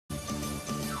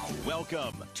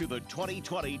Welcome to the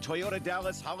 2020 Toyota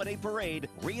Dallas Holiday Parade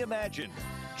Reimagined.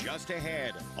 Just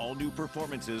ahead, all new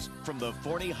performances from the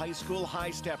Forney High School High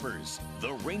Steppers, the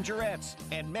Rangerettes,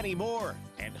 and many more.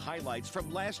 And highlights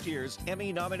from last year's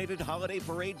Emmy-nominated Holiday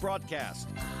Parade broadcast.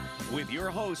 With your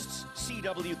hosts,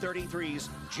 CW33's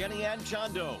Jenny Ann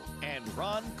Chondo and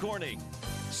Ron Corning.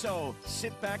 So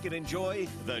sit back and enjoy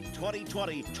the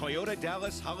 2020 Toyota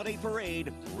Dallas Holiday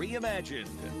Parade Reimagined.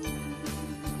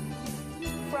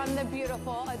 From the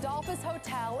beautiful Adolphus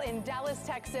Hotel in Dallas,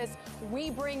 Texas, we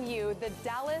bring you the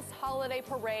Dallas Holiday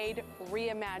Parade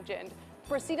Reimagined.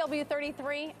 For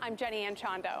CW33, I'm Jenny Ann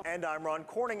Chondo. And I'm Ron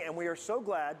Corning, and we are so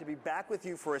glad to be back with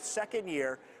you for a second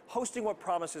year, hosting what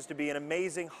promises to be an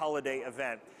amazing holiday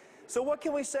event. So what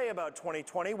can we say about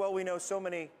 2020? Well, we know so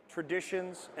many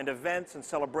traditions and events and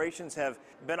celebrations have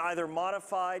been either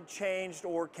modified, changed,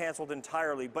 or canceled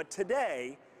entirely. But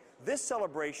today, this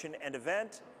celebration and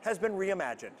event has been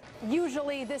reimagined.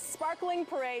 Usually, this sparkling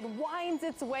parade winds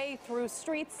its way through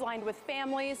streets lined with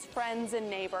families, friends, and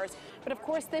neighbors. But of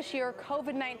course, this year,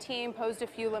 COVID-19 posed a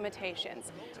few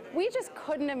limitations. We just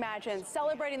couldn't imagine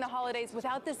celebrating the holidays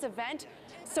without this event,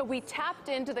 so we tapped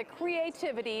into the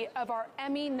creativity of our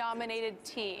Emmy-nominated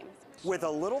team. With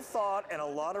a little thought and a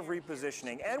lot of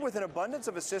repositioning, and with an abundance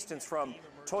of assistance from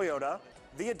Toyota,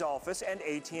 the Adolphus, and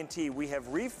AT&T, we have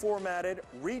reformatted,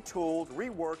 retooled,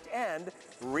 reworked, and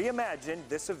reimagined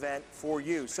this event for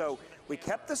you. So we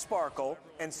kept the sparkle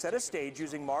and set a stage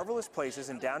using marvelous places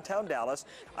in downtown Dallas,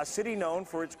 a city known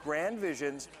for its grand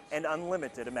visions and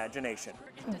unlimited imagination.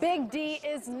 Big D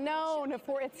is known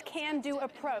for its can-do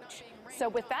approach. So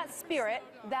with that spirit,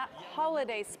 that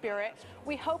holiday spirit,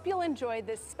 we hope you'll enjoy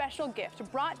this special gift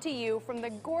brought to you from the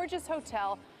gorgeous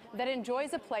hotel that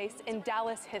enjoys a place in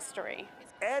Dallas history.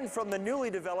 And from the newly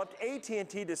developed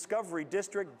AT&T Discovery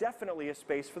District, definitely a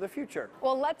space for the future.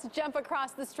 Well, let's jump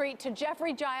across the street to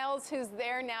Jeffrey Giles, who's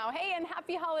there now. Hey, and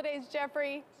happy holidays,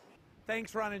 Jeffrey.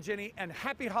 Thanks, Ron and Jenny, and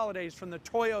happy holidays from the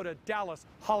Toyota Dallas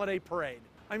Holiday Parade.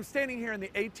 I'm standing here in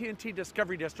the AT&T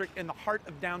Discovery District in the heart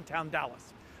of downtown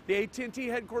Dallas. The AT&T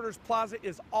headquarters plaza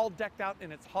is all decked out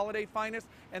in its holiday finest,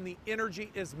 and the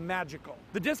energy is magical.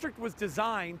 The district was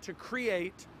designed to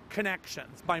create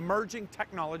connections by merging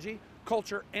technology,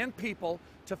 culture, and people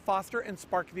to foster and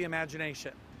spark the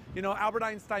imagination. You know, Albert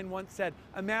Einstein once said,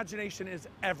 imagination is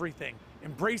everything,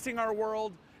 embracing our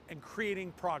world and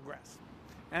creating progress.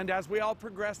 And as we all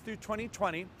progress through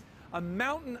 2020, a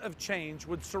mountain of change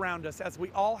would surround us as we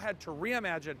all had to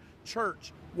reimagine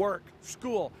church, work,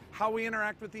 school, how we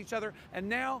interact with each other, and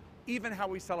now even how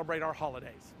we celebrate our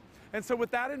holidays. And so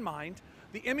with that in mind,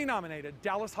 the Emmy-nominated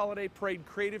Dallas Holiday Parade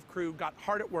creative crew got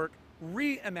hard at work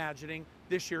reimagining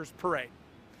this year's parade.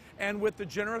 And with the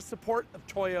generous support of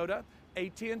Toyota,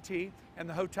 AT&T, and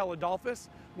the Hotel Adolphus,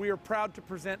 we are proud to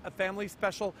present a family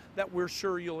special that we're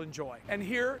sure you'll enjoy. And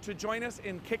here to join us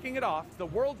in kicking it off, the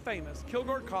world-famous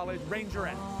Kilgore College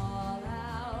Rangerettes. All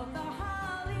out the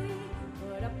holly,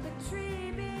 put up the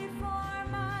tree before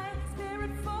my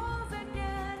spirit falls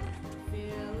again.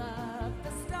 Fill up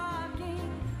the stocking,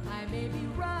 I may be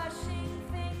rushing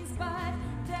things, but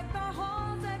deck the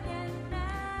halls again now.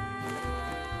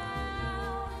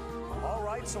 All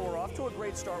right, so we're off to a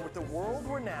great start with the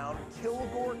world-renowned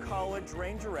Kilgore College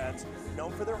Rangerettes,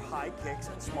 known for their high kicks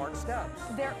and smart steps.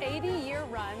 Their 80-year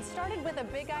run started with a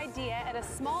big idea at a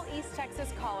small East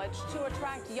Texas college to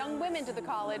attract young women to the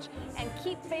college and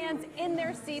keep fans in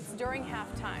their seats during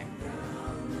halftime.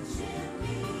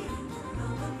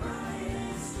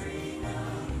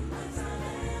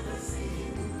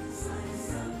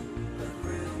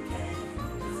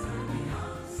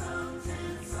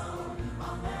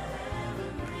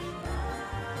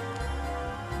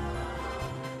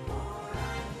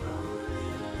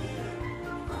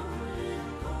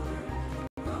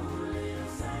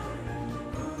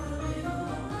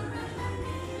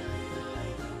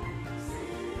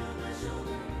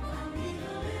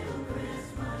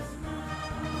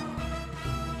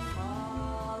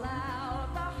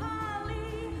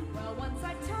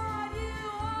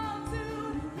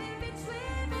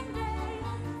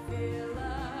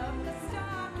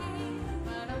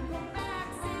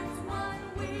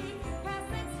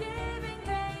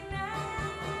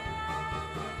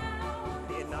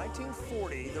 In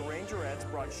 1940, the Rangerettes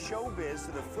brought showbiz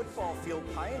to the football field,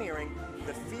 pioneering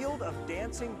the field of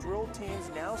dancing drill teams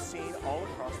now seen all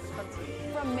across the country.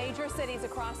 From major cities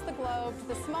across the globe to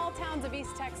the small towns of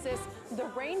East Texas, the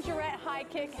Rangerette high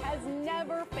kick has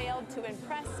never failed to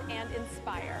impress and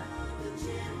inspire.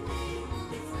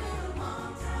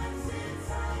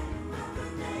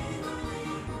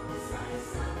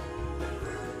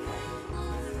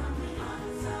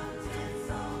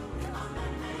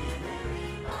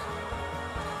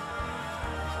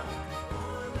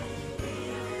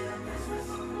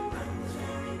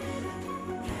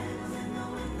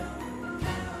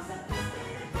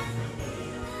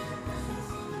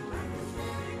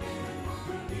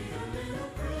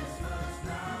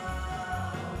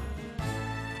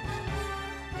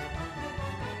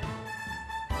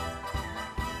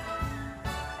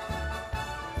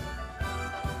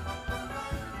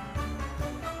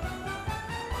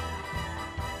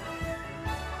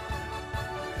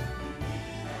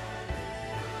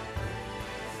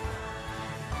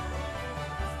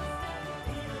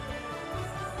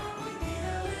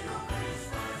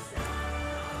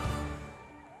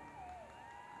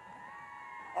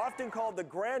 Often called the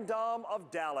Grand Dame of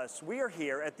Dallas, we are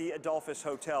here at the Adolphus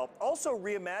Hotel. Also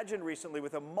reimagined recently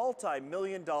with a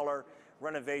multi-million-dollar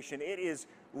renovation. It is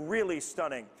really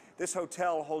stunning. This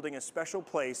hotel holding a special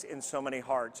place in so many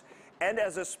hearts. And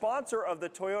as a sponsor of the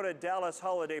Toyota Dallas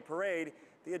Holiday Parade,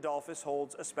 the Adolphus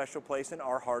holds a special place in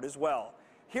our heart as well.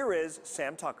 Here is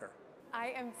Sam Tucker.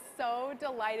 I am so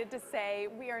delighted to say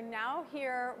we are now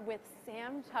here with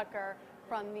Sam Tucker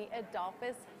from the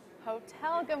Adolphus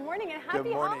Hotel. Good morning and happy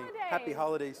Good morning. holidays. Happy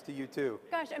holidays to you too.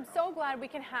 Gosh, I'm so glad we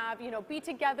can have, be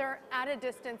together at a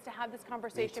distance to have this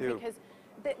conversation, because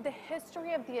the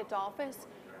history of the Adolphus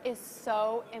is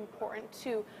so important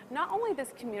to not only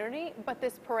this community, but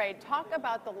this parade. Talk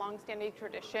about the longstanding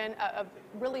tradition of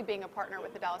really being a partner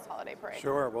with the Dallas Holiday Parade.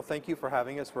 Sure. Well, thank you for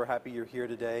having us. We're happy you're here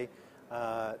today.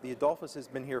 The Adolphus has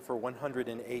been here for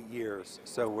 108 years,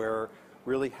 so we're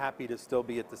really happy to still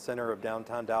be at the center of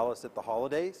downtown Dallas at the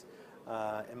holidays.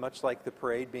 And much like the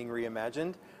parade being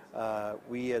reimagined,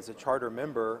 we as a charter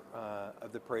member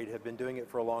of the parade have been doing it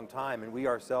for a long time, and we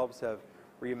ourselves have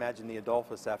reimagined the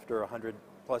Adolphus after 100+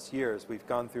 years. We've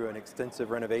gone through an extensive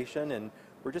renovation, and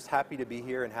we're just happy to be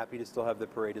here and happy to still have the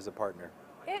parade as a partner.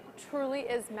 It truly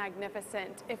is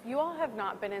magnificent. If you all have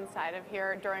not been inside of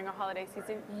here during a holiday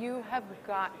season, you have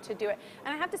got to do it.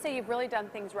 And I have to say, you've really done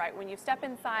things right. When you step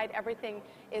inside, everything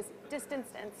is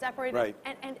distanced and separated, right,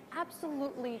 and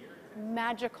absolutely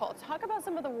magical. Talk about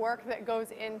some of the work that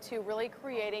goes into really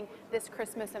creating this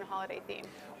Christmas and holiday theme.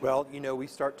 Well, we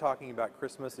start talking about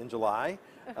Christmas in July,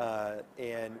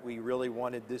 and we really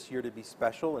wanted this year to be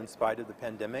special in spite of the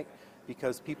pandemic,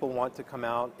 because people want to come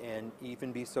out and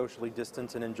even be socially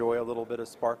distanced and enjoy a little bit of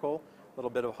sparkle, a little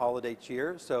bit of holiday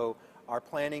cheer. So our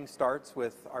planning starts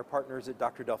with our partners at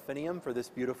Dr. Delphinium for this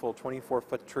beautiful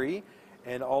 24-foot tree,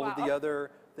 and all of the other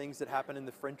things that happen in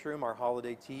the French Room. Our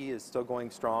holiday tea is still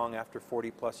going strong after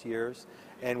 40+ years,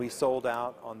 and we sold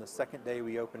out on the second day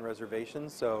we opened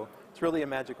reservations, so it's really a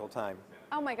magical time.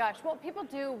 Oh my gosh, well, people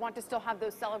do want to still have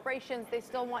those celebrations. They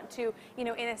still want to, in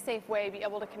a safe way, be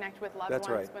able to connect with loved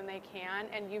ones when they can,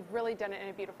 and you've really done it in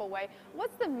a beautiful way.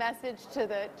 What's the message to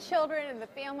the children and the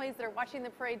families that are watching the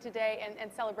parade today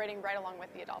and celebrating right along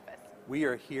with the Adolphus? We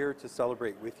are here to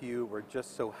celebrate with you. We're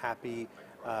just so happy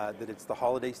that it's the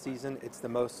holiday season. It's the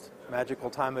most magical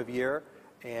time of year,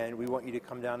 and we want you to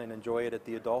come down and enjoy it at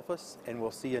the Adolphus, and we'll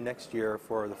see you next year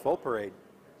for the full parade.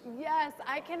 Yes,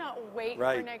 I cannot wait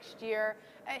for next year.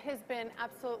 It has been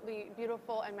absolutely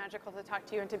beautiful and magical to talk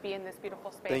to you and to be in this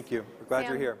beautiful space. Thank you. We're glad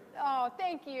you're here. Oh,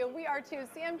 thank you. We are too.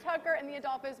 Sam Tucker and the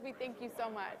Adolphus, we thank you so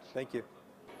much. Thank you.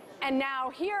 And now,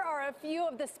 here are a few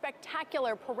of the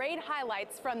spectacular parade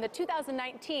highlights from the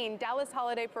 2019 Dallas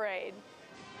Holiday Parade.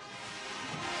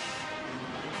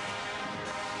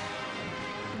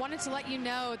 Wanted to let you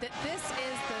know that this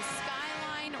is the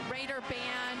Skyline Raider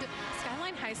Band.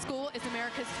 Skyline High School is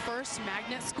America's first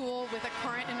magnet school with a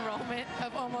current enrollment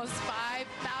of almost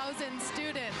 5,000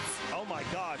 students. Oh my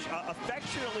gosh,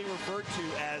 affectionately referred to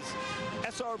as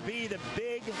SRB, the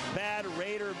Big Bad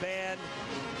Raider Band.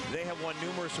 They have won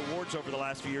numerous awards over the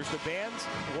last few years. The band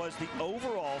was the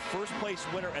overall first place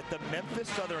winner at the Memphis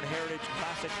Southern Heritage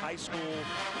Classic High School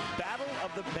Battle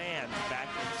of the Bands back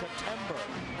in September.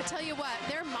 I tell you what,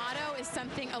 their motto is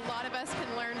something a lot of us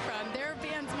can learn from. Their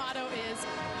band's motto is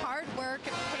hard work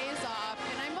pays off,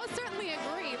 and I most certainly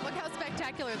agree. Look how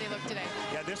spectacular they look today.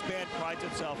 Yeah, this band prides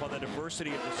itself on the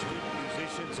diversity of the student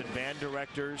musicians and band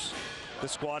directors. The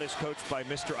squad is coached by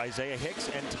Mr. Isaiah Hicks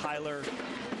and Tyler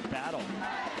Battle.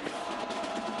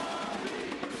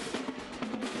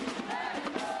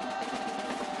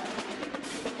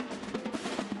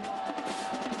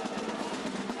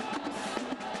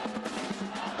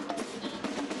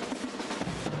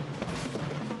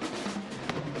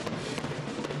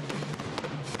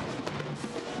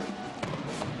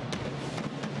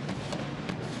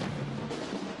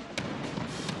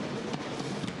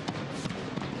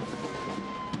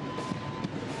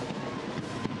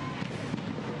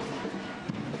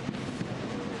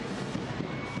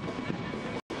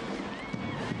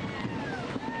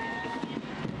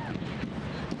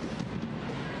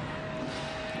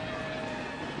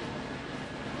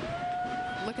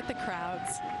 Look at the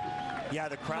crowds. Yeah,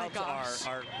 the crowds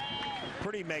are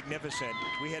pretty magnificent.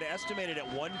 We had estimated at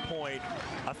one point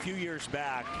a few years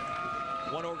back,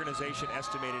 one organization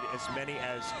estimated as many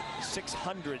as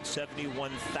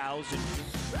 671,000.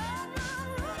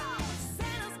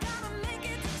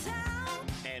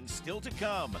 And still to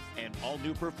come, an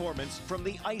all-new performance from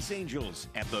the Ice Angels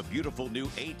at the beautiful new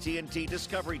AT&T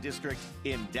Discovery District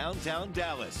in downtown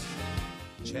Dallas.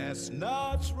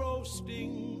 Chestnuts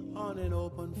roasting on an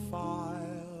open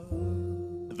fire.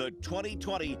 The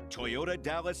 2020 Toyota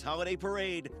Dallas Holiday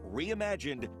Parade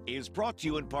Reimagined is brought to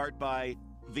you in part by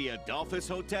the Adolphus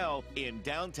Hotel in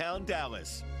downtown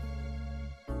Dallas.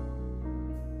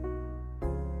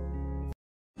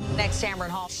 Next, Tamron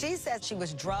Hall. She said she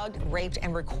was drugged, raped,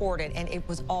 and recorded, and it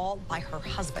was all by her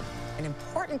husband. An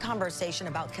important conversation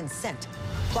about consent.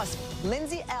 Plus,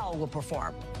 Lindsay L. will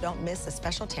perform. Don't miss a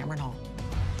special Tamron Hall.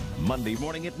 Monday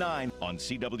morning at 9 on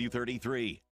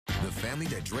CW33. The family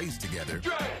that drays together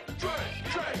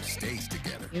stays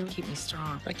together. You keep me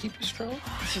strong. I keep you strong?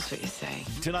 That's just what you say.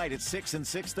 Tonight at 6 and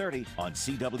 6:30 on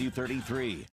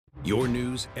CW33. Your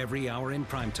news every hour in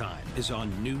primetime is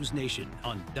on News Nation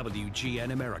on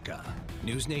WGN America.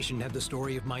 News Nation had the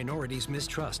story of minorities'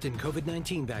 mistrust in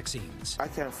COVID-19 vaccines. I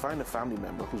can't find a family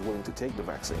member who's willing to take the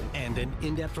vaccine. And an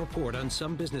in-depth report on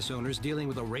some business owners dealing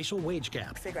with a racial wage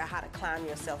gap. Figure out how to climb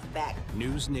yourself back.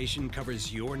 News Nation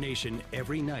covers your nation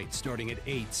every night starting at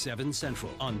 8, 7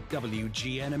 Central on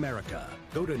WGN America.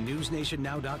 Go to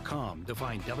newsnationnow.com to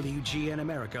find WGN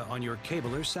America on your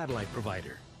cable or satellite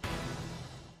provider.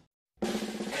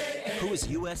 Who is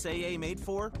USAA made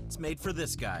for? It's made for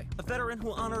this guy, a veteran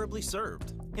who honorably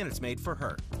served. And it's made for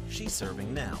her. She's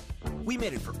serving now. We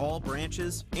made it for all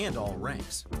branches and all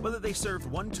ranks, whether they served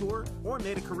one tour or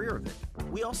made a career of it.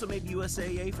 We also made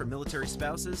USAA for military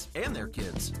spouses and their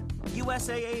kids.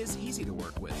 USAA is easy to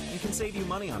work with and can save you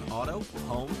money on auto,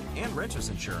 home, and renter's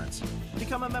insurance.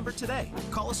 Become a member today.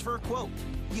 Call us for a quote.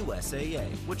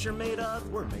 USAA. What you're made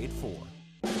of, we're made for.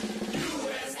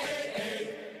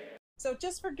 So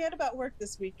just forget about work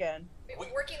this weekend.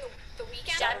 We're working the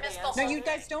weekend? Yeah, I missed the whole No, you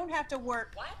guys don't have to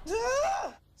work. What?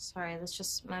 Sorry, that's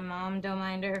just my mom. Don't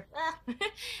mind her.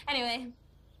 Anyway.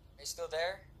 Are you still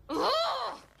there? Mom!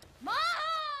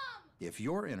 If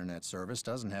your internet service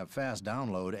doesn't have fast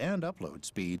download and upload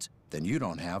speeds, then you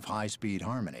don't have high-speed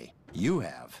Harmony. You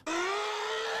have.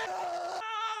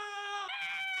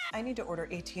 I need to order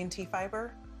AT&T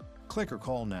fiber. Click or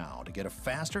call now to get a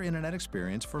faster internet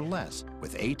experience for less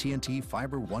with AT&T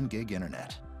Fiber 1 gig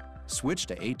internet. Switch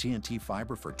to AT&T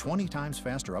Fiber for 20 times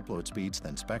faster upload speeds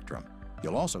than Spectrum.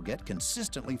 You'll also get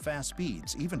consistently fast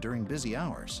speeds even during busy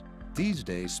hours. These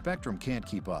days, Spectrum can't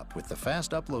keep up with the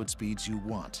fast upload speeds you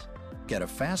want. Get a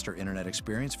faster internet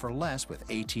experience for less with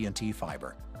AT&T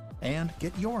Fiber. And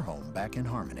get your home back in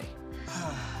harmony.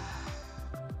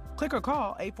 Click or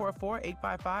call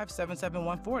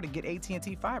 844-855-7714 to get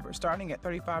AT&T Fiber, starting at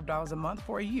 $35 a month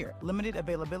for a year. Limited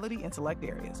availability in select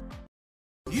areas.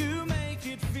 You make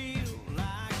it feel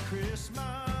like Christmas.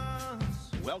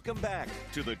 Welcome back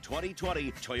to the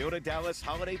 2020 Toyota Dallas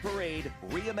Holiday Parade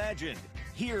Reimagined.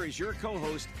 Here is your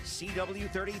co-host,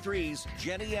 CW33's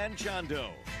Jenny Ann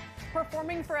Chondo.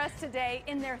 Performing for us today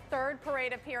in their third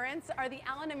parade appearance are the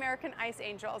Allen American Ice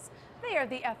Angels. They are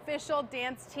the official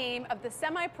dance team of the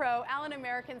semi-pro Allen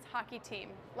Americans hockey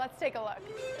team. Let's take a look.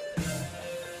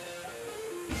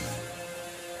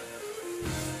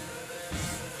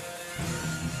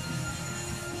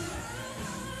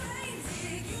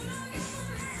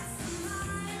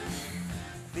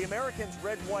 The Americans'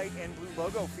 red, white, and blue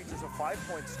logo features a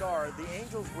 5-point star. The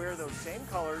Angels wear those same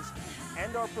colors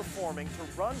and are performing to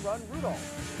Run, Run, Rudolph.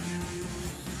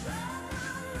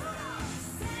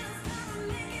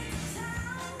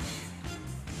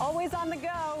 Always on the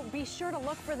go, be sure to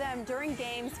look for them during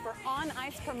games for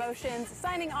on-ice promotions,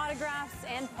 signing autographs,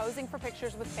 and posing for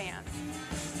pictures with fans.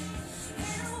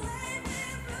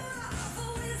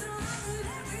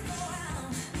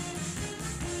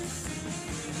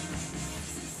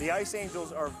 The Ice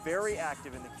Angels are very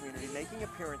active in the community, making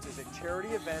appearances at charity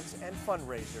events and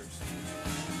fundraisers.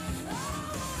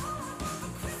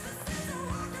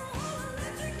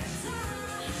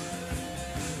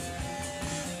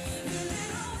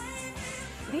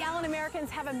 The Allen Americans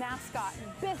have a mascot,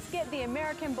 Biscuit the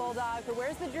American Bulldog, who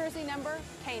wears the jersey number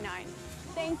K9.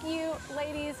 Thank you,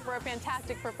 ladies, for a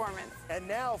fantastic performance. And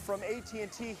now from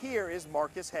AT&T, here is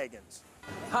Marcus Hagans.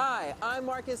 Hi, I'm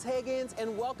Marcus Hagans,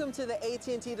 and welcome to the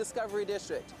AT&T Discovery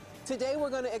District. Today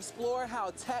we're going to explore how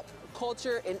tech,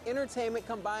 culture, and entertainment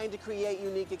combine to create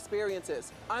unique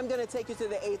experiences. I'm going to take you to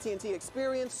the AT&T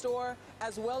Experience Store,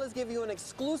 as well as give you an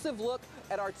exclusive look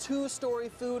at our 2-story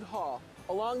food hall.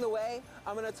 Along the way,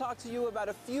 I'm going to talk to you about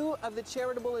a few of the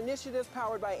charitable initiatives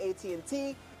powered by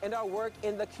AT&T and our work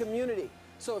in the community.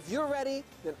 So if you're ready,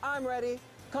 then I'm ready.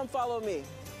 Come follow me.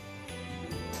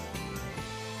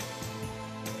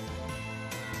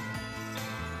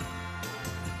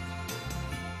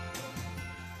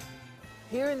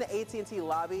 Here in the AT&T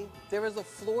lobby, there is a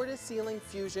floor-to-ceiling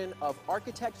fusion of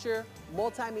architecture,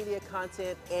 multimedia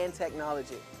content, and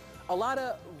technology. A lot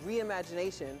of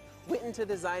reimagination went into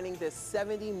designing this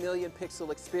 70 million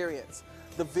pixel experience.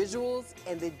 The visuals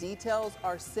and the details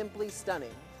are simply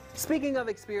stunning. Speaking of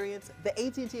experience, the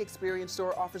AT&T Experience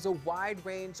Store offers a wide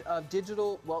range of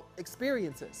digital,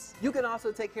 experiences. You can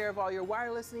also take care of all your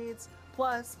wireless needs,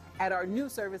 plus add our new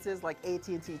services like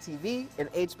AT&T TV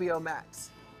and HBO Max.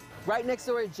 Right next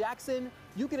door at Jackson,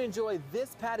 you can enjoy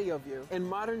this patio view in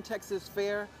modern Texas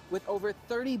fare with over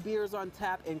 30 beers on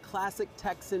tap and classic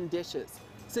Texan dishes.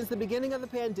 Since the beginning of the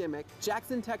pandemic,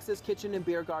 Jackson Texas Kitchen and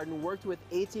Beer Garden worked with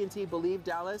AT&T Believe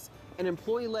Dallas, an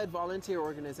employee-led volunteer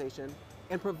organization,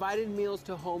 and provided meals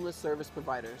to homeless service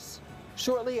providers.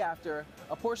 Shortly after,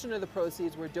 a portion of the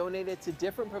proceeds were donated to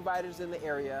different providers in the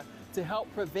area to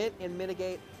help prevent and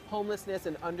mitigate homelessness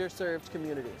in underserved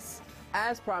communities.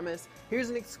 As promised, here's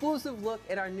an exclusive look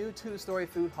at our new 2-story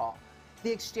food hall.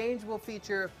 The Exchange will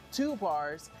feature 2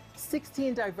 bars,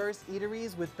 16 diverse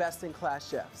eateries with best-in-class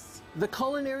chefs. The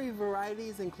culinary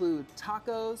varieties include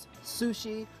tacos,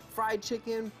 sushi, fried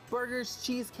chicken, burgers,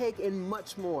 cheesecake, and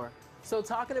much more. So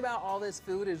talking about all this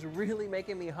food is really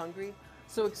making me hungry.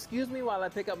 So excuse me while I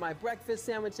pick up my breakfast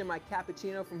sandwich and my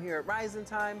cappuccino from here at Rising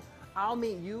Time. I'll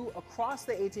meet you across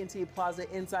the AT&T Plaza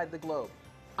inside the Globe.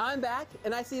 I'm back,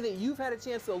 and I see that you've had a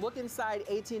chance to look inside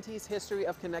AT&T's history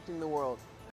of connecting the world.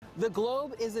 The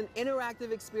Globe is an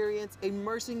interactive experience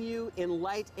immersing you in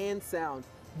light and sound.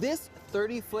 This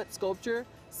 30-foot sculpture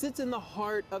sits in the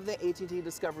heart of the AT&T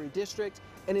Discovery District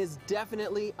and is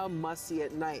definitely a must-see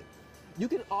at night. You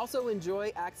can also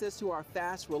enjoy access to our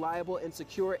fast, reliable, and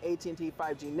secure AT&T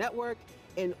 5G network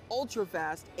and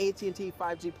ultra-fast AT&T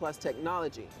 5G Plus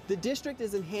technology. The district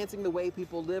is enhancing the way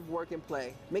people live, work, and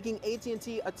play, making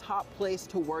AT&T a top place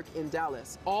to work in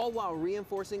Dallas, all while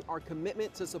reinforcing our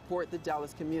commitment to support the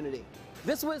Dallas community.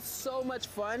 This was so much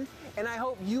fun, and I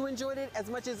hope you enjoyed it as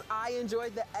much as I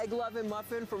enjoyed the egg loving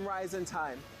muffin from Rising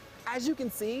Time. As you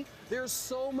can see, there's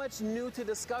so much new to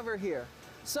discover here.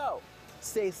 So,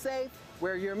 stay safe,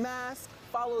 wear your mask,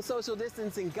 follow social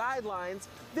distancing guidelines,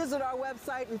 visit our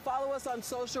website, and follow us on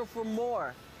social for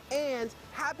more. And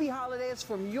happy holidays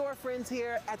from your friends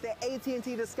here at the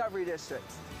AT&T Discovery District.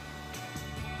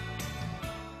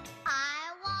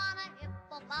 I want a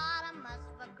hippopotamus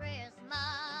for Christmas.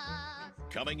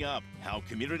 Coming up, how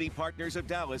Community Partners of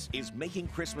Dallas is making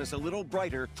Christmas a little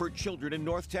brighter for children in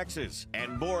North Texas.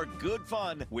 And more good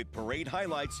fun with parade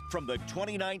highlights from the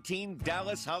 2019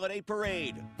 Dallas Holiday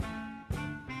Parade.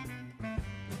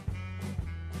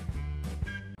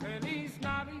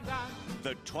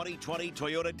 The 2020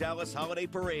 Toyota Dallas Holiday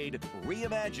Parade,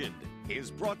 Reimagined, is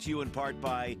brought to you in part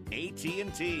by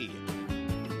AT&T.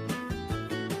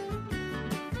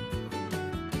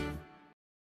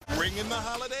 Ringing the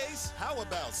holidays? How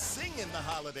about singing the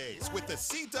holidays with the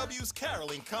CW's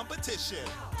caroling competition,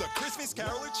 the Christmas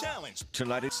Caroler Challenge.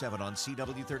 Tonight at 7 on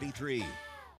CW 33.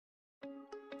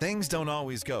 Things don't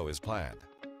always go as planned.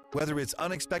 Whether it's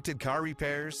unexpected car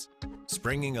repairs,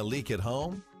 springing a leak at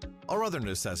home, or other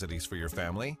necessities for your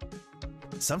family,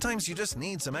 sometimes you just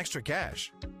need some extra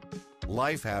cash.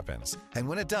 Life happens, and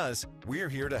when it does, we're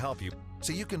here to help you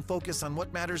so you can focus on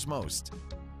what matters most.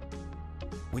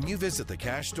 When you visit the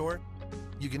cash store,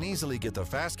 you can easily get the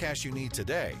fast cash you need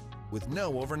today with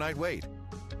no overnight wait,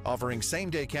 offering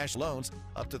same-day cash loans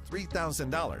up to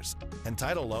 $3,000 and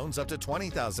title loans up to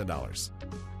 $20,000.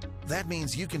 That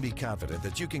means you can be confident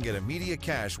that you can get immediate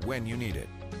cash when you need it.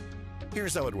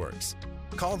 Here's how it works.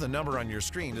 Call the number on your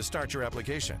screen to start your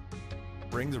application.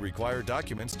 Bring the required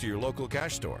documents to your local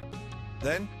cash store.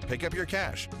 Then pick up your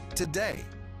cash today.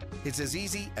 It's as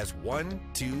easy as 1,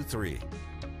 2, 3.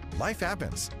 Life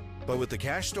happens, but with the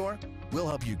cash store, we'll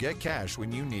help you get cash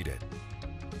when you need it.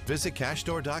 Visit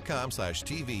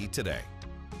cashstore.com/TV today.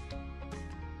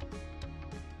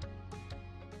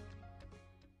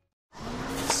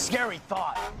 Scary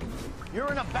thought. You're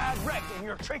in a bad wreck and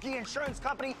your tricky insurance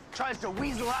company tries to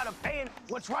weasel out of paying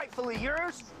what's rightfully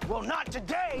yours? Well, not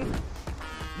today.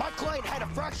 My client had a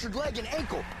fractured leg and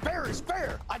ankle. Fair is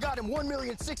fair. I got him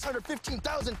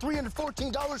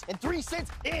 $1,615,314.03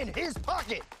 in his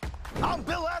pocket. I'm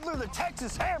Bill Adler, the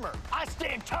Texas Hammer. I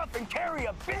stand tough and carry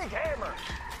a big hammer.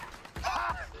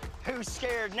 Ha! Who's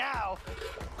scared now?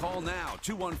 Call now,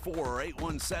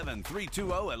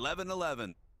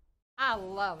 214-817-320-1111. I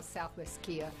love Southwest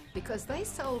Kia because they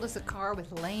sold us a car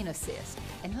with lane assist.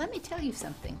 And let me tell you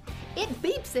something, it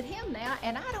beeps at him now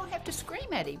and I don't have to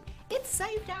scream at him. It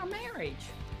saved our marriage.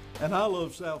 And I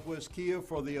love Southwest Kia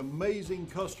for the amazing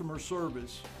customer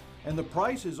service. And the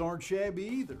prices aren't shabby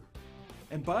either.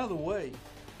 And by the way,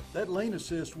 that lane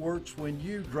assist works when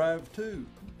you drive too.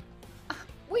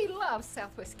 We love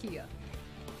Southwest Kia.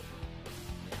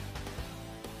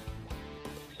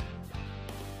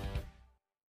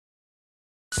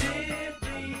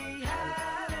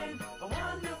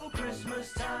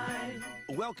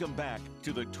 Welcome back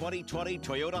to the 2020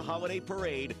 Toyota Holiday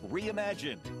Parade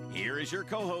Reimagined. Here is your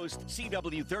co-host,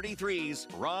 CW33's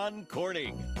Ron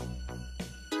Corning.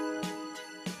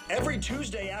 Every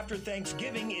Tuesday after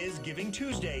Thanksgiving is Giving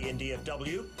Tuesday in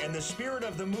DFW, and the spirit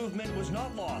of the movement was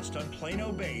not lost on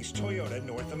Plano-based Toyota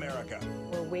North America.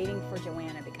 We're waiting for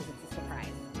Joanna because it's a surprise.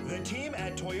 The team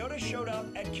at Toyota showed up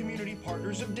at Community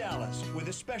Partners of Dallas with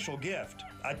a special gift,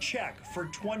 a check for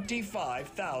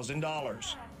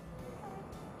 $25,000.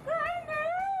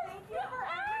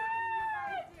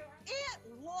 It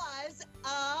was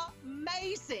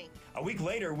amazing. A week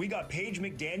later, we got Paige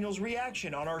McDaniel's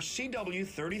reaction on our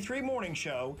CW33 morning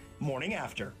show, Morning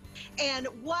After. And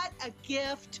what a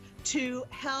gift to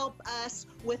help us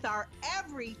with our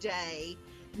everyday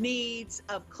needs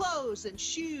of clothes and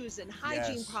shoes and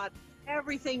hygiene products.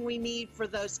 Everything we need for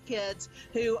those kids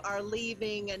who are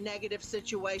leaving a negative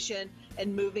situation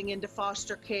and moving into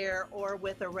foster care or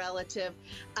with a relative.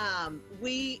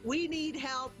 We need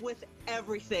help with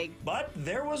everything. But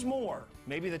there was more.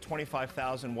 Maybe the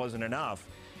 $25,000 wasn't enough.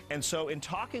 And so in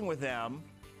talking with them,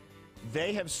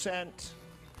 they have sent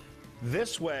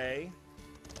this way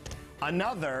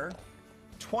another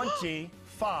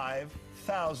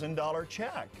 $25,000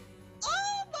 check.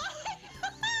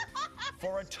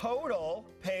 For a total,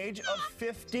 Paige, of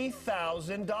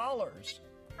 $50,000.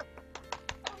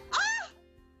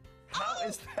 How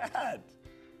is that?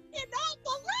 Cannot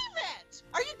believe it!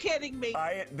 Are you kidding me?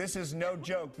 This is no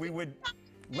joke. We would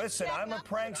listen. I'm a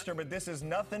prankster, but this is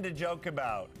nothing to joke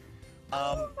about.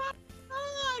 Oh my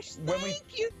gosh!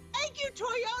 Thank you,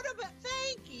 Toyota. But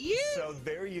thank you. So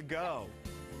there you go.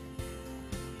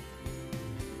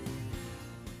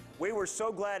 We were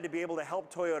so glad to be able to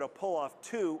help Toyota pull off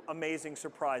two amazing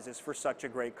surprises for such a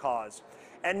great cause.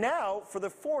 And now for the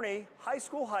Forney High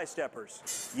School High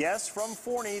Steppers. Yes, from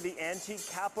Forney, the antique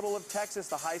capital of Texas,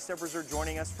 the High Steppers are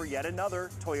joining us for yet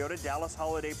another Toyota Dallas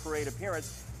Holiday Parade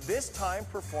appearance, this time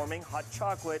performing Hot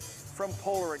Chocolate from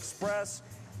Polar Express.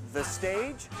 The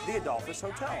stage, the Adolphus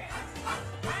Hotel.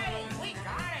 Hey, we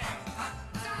got it!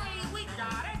 Hey, we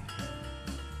got it!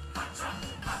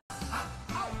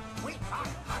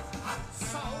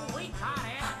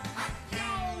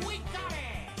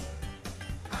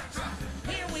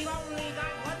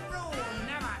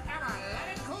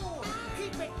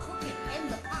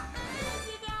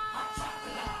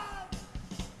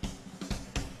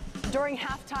 During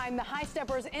halftime, the High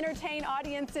Steppers entertain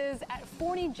audiences at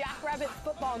Forney Jackrabbit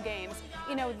football games.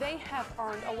 You know, they have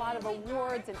earned a lot of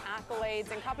awards and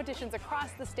accolades and competitions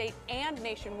across the state and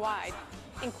nationwide,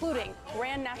 including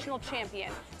Grand National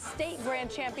Champion, State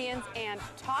Grand Champions, and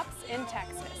Tops in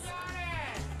Texas.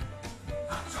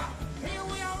 Here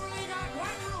we only got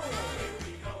one rule.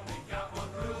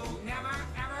 Never,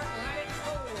 ever let it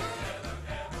go. Never,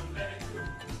 ever let it go.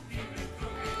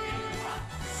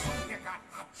 So you got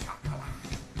hot chocolate.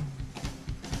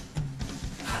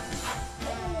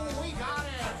 Oh, we got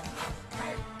it.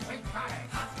 Hey, we got it.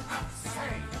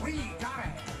 Say, we got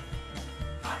it.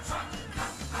 Hot chocolate.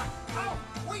 Oh,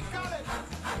 we got it.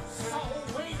 So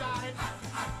we got it.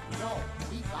 No,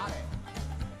 we got it.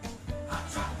 Hot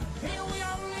chocolate. Here we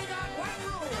only got one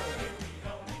rule. We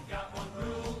only got one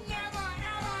rule. Never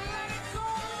ever let it go.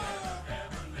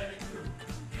 Never let it go.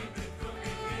 Keep it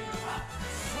cooking hot.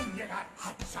 Soon you got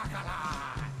hot chocolate.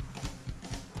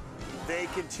 They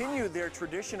continued their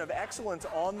tradition of excellence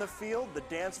on the field, the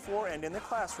dance floor, and in the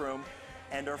classroom,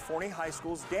 and are Forney High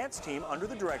School's dance team under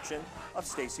the direction of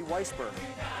Stacy Weisberg.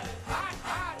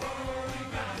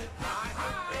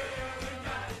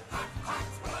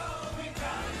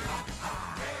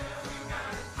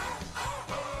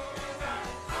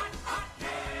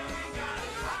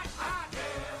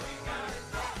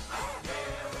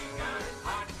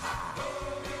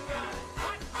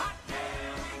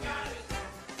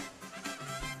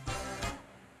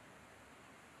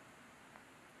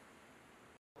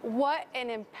 What an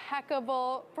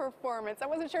impeccable performance. I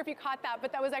wasn't sure if you caught that,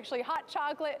 but that was actually hot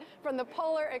chocolate from the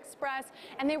Polar Express.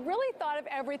 And they really thought of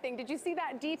everything. Did you see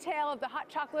that detail of the hot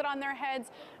chocolate on their heads?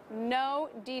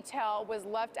 No detail was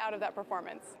left out of that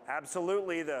performance.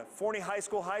 Absolutely. The Forney High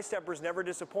School High Steppers never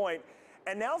disappoint.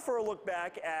 And now for a look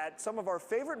back at some of our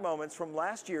favorite moments from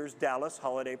last year's Dallas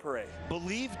Holiday Parade.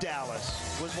 Believe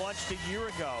Dallas was launched a year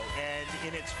ago, and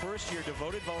in its first year,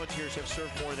 devoted volunteers have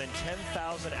served more than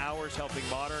 10,000 hours helping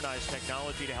modernize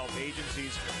technology to help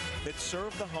agencies that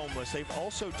serve the homeless. They've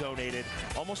also donated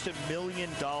almost $1 million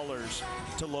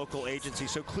to local agencies.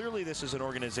 So clearly this is an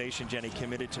organization, Jenny,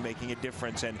 committed to making a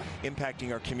difference and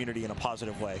impacting our community in a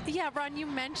positive way. Yeah, Ron, you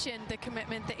mentioned the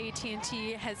commitment that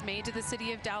AT&T has made to the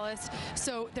city of Dallas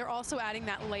So they're also adding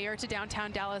that layer to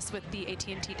downtown Dallas with the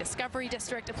AT&T Discovery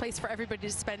District, a place for everybody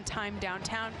to spend time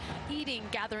downtown, eating,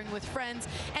 gathering with friends.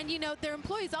 And you know, their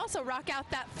employees also rock out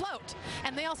that float,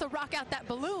 and they also rock out that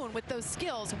balloon with those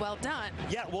skills. Well done.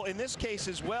 Yeah, well, in this case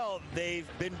as well, they've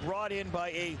been brought in by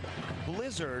a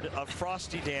blizzard of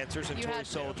Frosty dancers and toy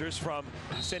soldiers from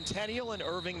Centennial and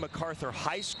Irving MacArthur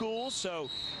High Schools. So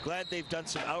glad they've done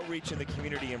some outreach in the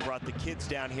community and brought the kids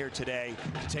down here today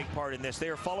to take part in this. They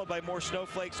are followed by more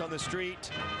snowflakes on the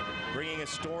street, bringing a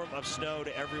storm of snow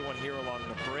to everyone here along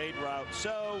the parade route.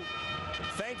 So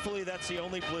thankfully, that's the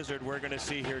only blizzard we're going to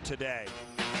see here today.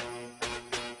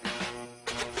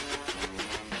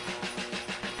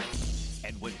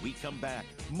 And when we come back,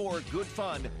 more good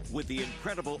fun with the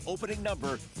incredible opening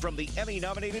number from the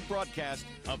Emmy-nominated broadcast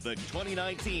of the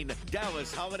 2019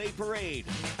 Dallas Holiday Parade.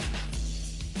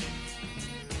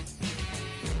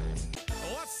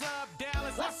 What's up,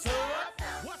 Dallas? What's up?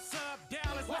 What's up,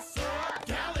 Dallas? What's up,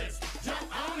 Dallas?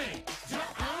 Jump on it,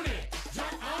 jump on it,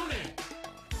 jump on it.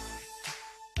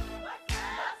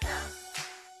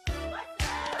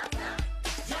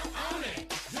 Jump on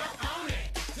it, jump on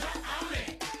it, jump on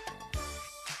it.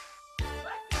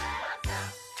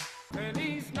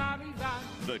 Feliz Navidad.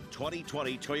 The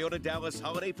 2020 Toyota Dallas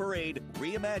Holiday Parade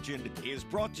Reimagined is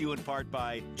brought to you in part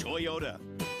by Toyota.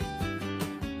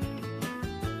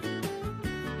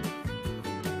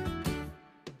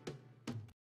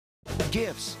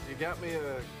 Gifts. You got me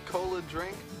a cola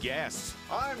drink? Guests.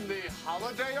 I'm the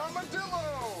Holiday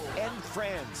Armadillo! And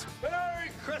friends. Merry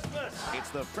Christmas! It's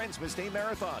the Friendsmas Day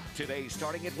Marathon. Today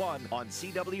starting at 1 on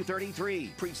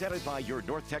CW33. Presented by your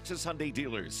North Texas Hyundai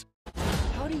dealers.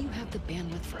 How do you have the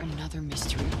bandwidth for another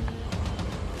mystery?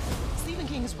 Stephen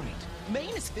King is right.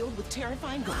 Maine is filled with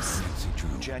terrifying ghosts.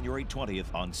 January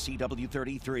 20th on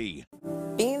CW33.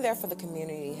 Being there for the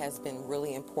community has been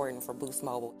really important for Boost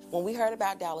Mobile. When we heard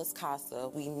about Dallas Casa,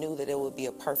 we knew that it would be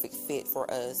a perfect fit for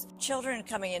us. Children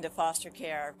coming into foster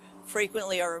care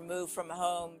frequently are removed from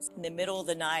homes in the middle of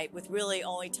the night with really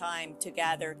only time to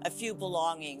gather a few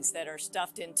belongings that are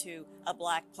stuffed into a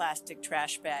black plastic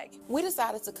trash bag. We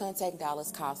decided to contact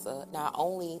Dallas Casa not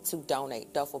only to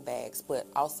donate duffel bags, but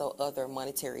also other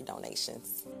monetary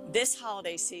donations. This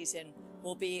holiday season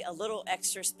will be a little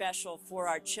extra special for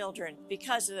our children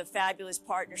because of the fabulous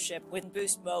partnership with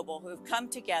Boost Mobile, who have come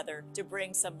together to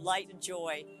bring some light and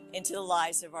joy into the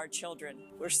lives of our children.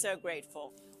 We're so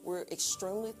grateful. We're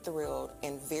extremely thrilled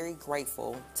and very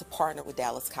grateful to partner with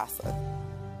Dallas Casa.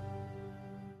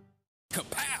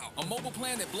 Kapow! A mobile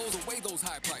plan that blows away those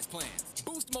high-price plans.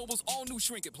 Boost Mobile's all-new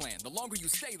Shrink It plan. The longer you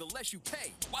stay, the less you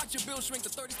pay. Watch your bill shrink to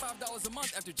 $35 a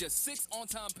month after just 6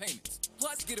 on-time payments.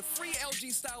 Plus, get a free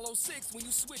LG Stylo 6 when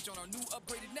you switch on our new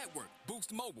upgraded network,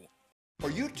 Boost Mobile. Are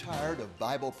you tired of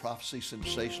Bible prophecy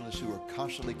sensationalists who are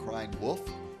constantly crying wolf?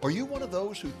 Are you one of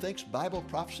those who thinks Bible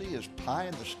prophecy is pie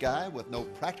in the sky with no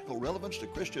practical relevance to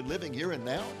Christian living here and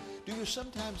now? Do you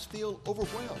sometimes feel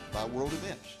overwhelmed by world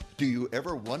events? Do you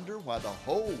ever wonder why the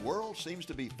whole world seems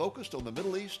to be focused on the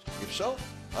Middle East? If so,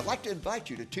 I'd like to invite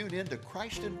you to tune in to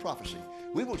Christ in Prophecy.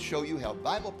 We will show you how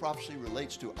Bible prophecy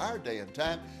relates to our day and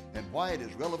time and why it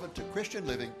is relevant to Christian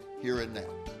living here and now.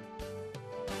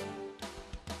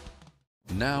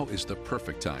 Now is the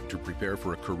perfect time to prepare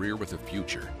for a career with a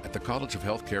future. At the College of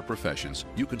Healthcare Professions,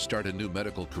 you can start a new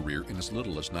medical career in as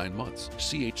little as 9 months.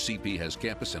 CHCP has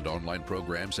campus and online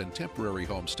programs and temporary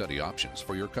home study options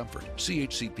for your comfort.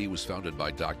 CHCP was founded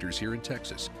by doctors here in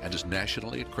Texas and is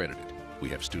nationally accredited. We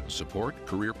have student support,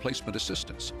 career placement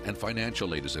assistance, and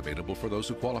financial aid is available for those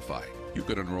who qualify. You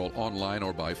can enroll online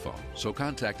or by phone, so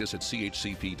contact us at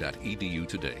chcp.edu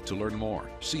today to learn more.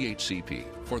 CHCP,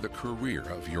 for the career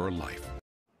of your life.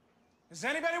 Does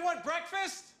anybody want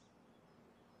breakfast?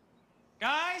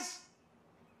 Guys?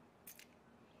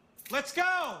 Let's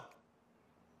go!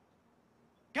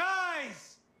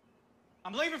 Guys!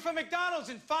 I'm leaving for McDonald's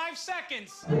in 5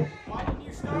 seconds. Why didn't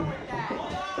you start with that?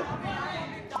 Hold on!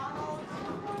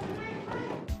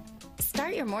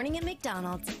 Start your morning at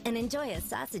McDonald's and enjoy a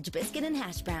sausage biscuit and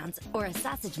hash browns or a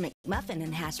sausage McMuffin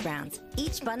and hash browns.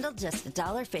 Each bundle just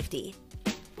 $1.50.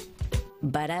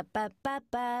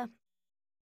 Ba-da-ba-ba-ba.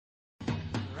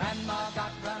 Grandma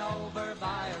got run over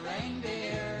by a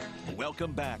reindeer.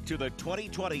 Welcome back to the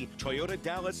 2020 Toyota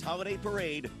Dallas Holiday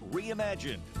Parade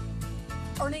Reimagined.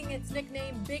 Earning its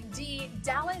nickname Big D,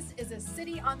 Dallas is a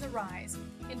city on the rise.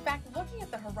 In fact, looking at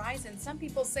the horizon, some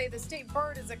people say the state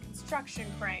bird is a construction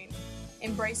crane.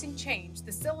 Embracing change,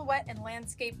 the silhouette and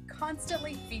landscape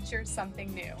constantly feature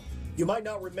something new. You might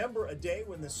not remember a day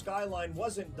when the skyline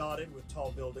wasn't dotted with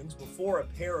tall buildings, before a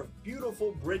pair of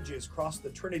beautiful bridges crossed the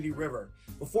Trinity River,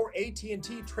 before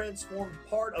AT&T transformed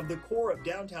part of the core of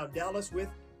downtown Dallas with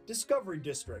Discovery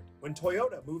District, when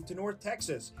Toyota moved to North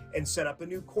Texas and set up a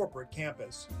new corporate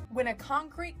campus. When a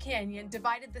concrete canyon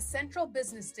divided the central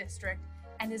business district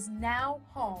and is now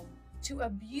home to a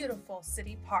beautiful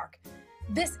city park.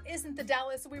 This isn't the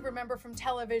Dallas we remember from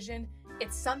television.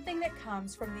 It's something that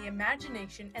comes from the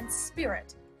imagination and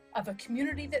spirit of a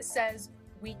community that says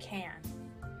we can.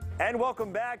 And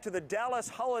welcome back to the Dallas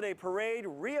Holiday Parade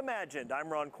Reimagined. I'm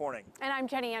Ron Corning. And I'm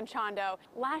Jenny Anchondo.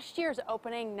 Last year's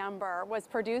opening number was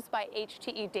produced by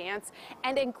HTE Dance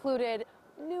and included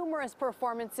numerous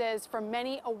performances from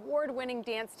many award-winning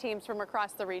dance teams from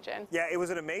across the region. Yeah, it was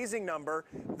an amazing number.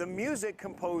 The music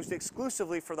composed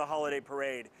exclusively for the Holiday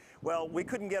Parade. Well, we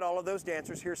couldn't get all of those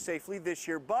dancers here safely this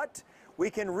year, but we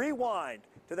can rewind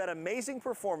to that amazing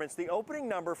performance, the opening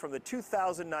number from the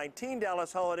 2019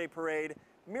 Dallas Holiday Parade,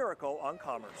 Miracle on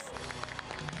Commerce.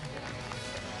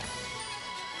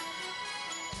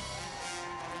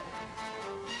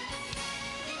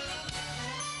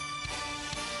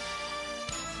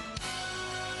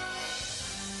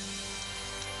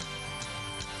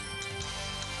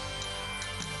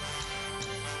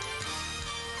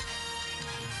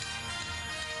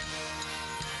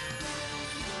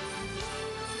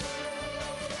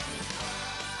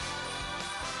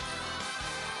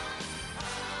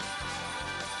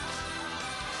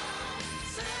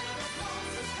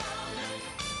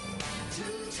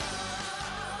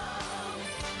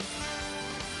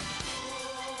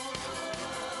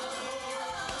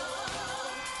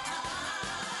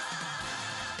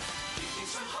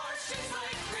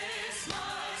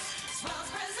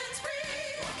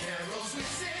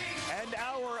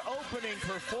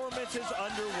 Performance is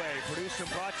underway, produced and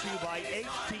brought to you by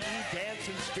HTE Dance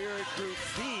and Spirit Group,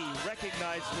 the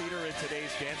recognized leader in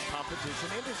today's dance competition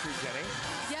industry, Jenny.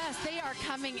 Yes, they are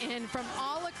coming in from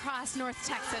all across North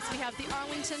Texas. We have the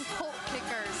Arlington Colt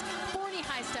Kickers, Forney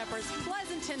High Steppers,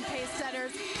 Pleasanton Pace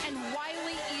Setters, and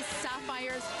Wiley East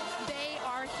Sapphires. They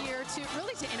are here to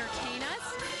entertain us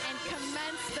and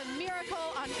commence the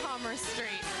Miracle on Commerce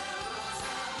Street.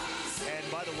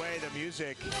 And by the way, the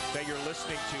music that you're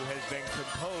listening to has been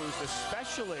composed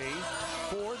especially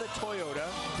for the Toyota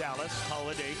Dallas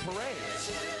Holiday Parade.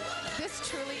 This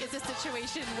truly is a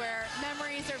situation where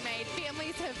memories are made.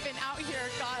 Families have been out here,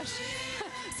 gosh,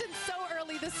 since so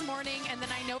early this morning, and then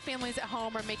I know families at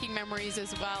home are making memories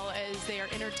as well as they are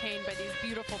entertained by these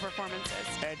beautiful performances.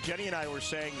 And Jenny and I were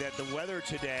saying that the weather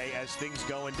today, as things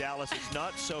go in Dallas, is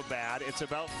not so bad. It's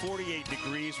about 48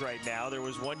 degrees right now. There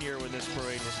was one year when this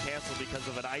parade was canceled because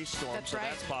of an ice storm,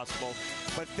 that's possible.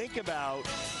 But think about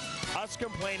us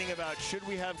complaining about should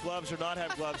we have gloves or not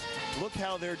have gloves. Look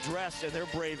how they're dressed, and they're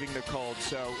braving the cold,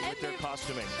 with their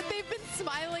costuming. They've been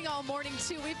smiling all morning,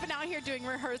 too. We've been out here doing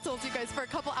rehearsals, you guys, for a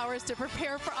couple hours to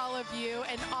prepare for all of you,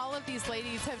 and all of these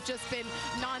ladies have just been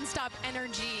nonstop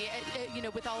energy,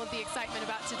 with all of the excitement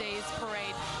about today's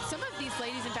parade. Some of these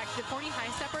ladies, in fact, the Forney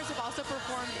High Steppers have also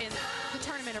performed in the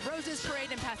Tournament of Roses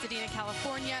Parade in Pasadena,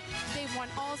 California. They've won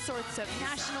all sorts of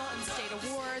national and state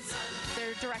awards.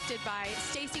 They're directed by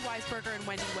Stacy Weisberger and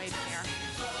Wendy Wade-Mayer.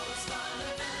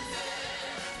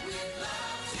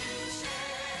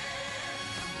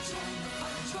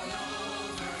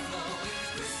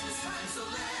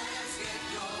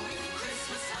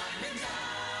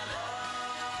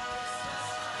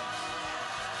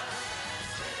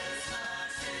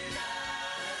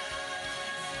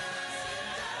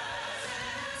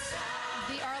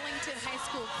 The Arlington High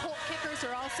School Colt Kickers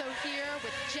are also here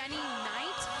with Jenny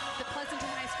Knight, the Pleasanton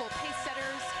High School Pace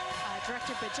Setters,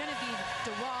 directed by Genevieve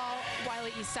DeWall,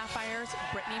 Wiley East Sapphires,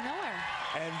 Brittany Miller.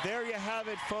 And there you have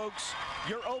it, folks.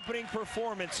 Your opening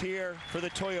performance here for the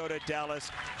Toyota Dallas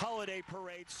Holiday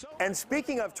Parade. And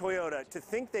speaking of Toyota, to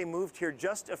think they moved here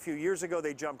just a few years ago,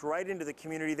 they jumped right into the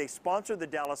community. They sponsored the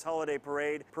Dallas Holiday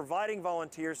Parade, providing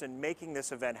volunteers and making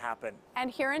this event happen.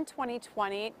 And here in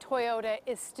 2020, Toyota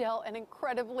is still an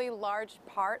incredibly large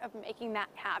part of making that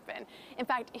happen. In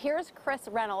fact, here's Chris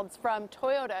Reynolds from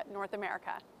Toyota North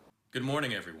America. Good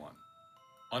morning, everyone.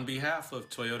 On behalf of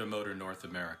Toyota Motor North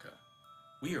America,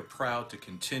 we are proud to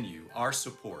continue our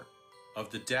support of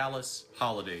the Dallas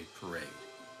Holiday Parade.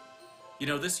 You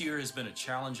know, this year has been a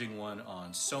challenging one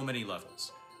on so many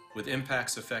levels, with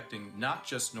impacts affecting not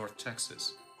just North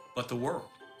Texas, but the world.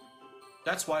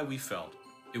 That's why we felt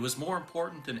it was more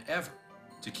important than ever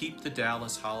to keep the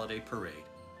Dallas Holiday Parade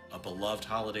a beloved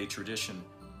holiday tradition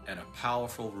and a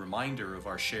powerful reminder of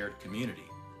our shared community,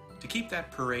 to keep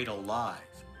that parade alive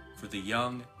for the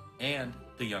young and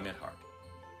the young at heart.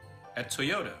 At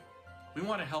Toyota, we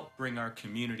want to help bring our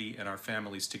community and our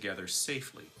families together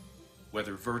safely,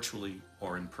 whether virtually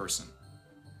or in person.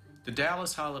 The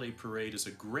Dallas Holiday Parade is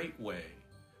a great way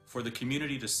for the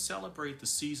community to celebrate the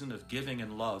season of giving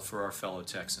and love for our fellow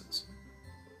Texans.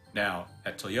 Now,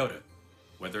 at Toyota,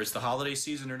 whether it's the holiday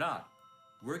season or not,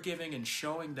 we're giving and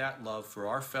showing that love for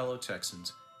our fellow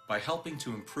Texans by helping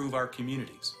to improve our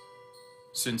communities.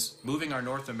 Since moving our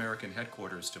North American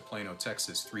headquarters to Plano,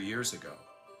 Texas 3 years ago,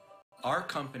 our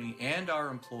company and our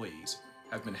employees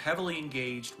have been heavily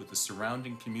engaged with the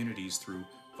surrounding communities through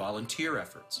volunteer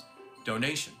efforts,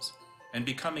 donations, and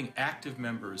becoming active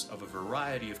members of a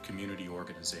variety of community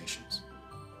organizations.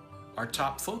 Our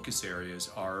top focus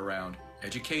areas are around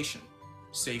education,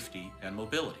 safety, and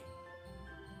mobility.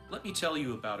 Let me tell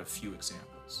you about a few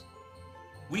examples.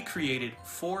 We created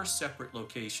 4 separate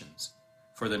locations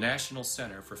for the National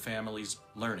Center for Families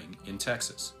Learning in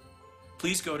Texas.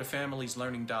 Please go to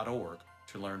familieslearning.org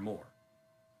to learn more.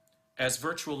 As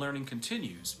virtual learning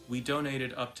continues, we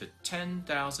donated up to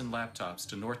 10,000 laptops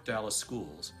to North Dallas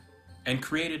schools and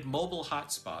created mobile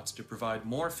hotspots to provide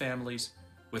more families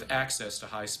with access to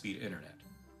high-speed internet.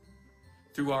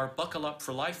 Through our Buckle Up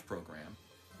for Life program,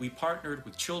 we partnered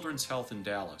with Children's Health in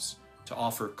Dallas to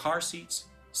offer car seats,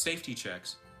 safety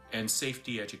checks, and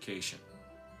safety education.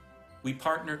 We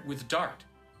partnered with DART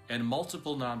and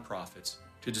multiple nonprofits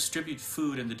to distribute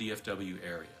food in the DFW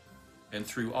area. And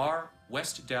through our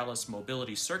West Dallas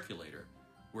Mobility Circulator,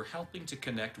 we're helping to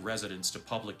connect residents to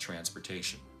public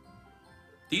transportation.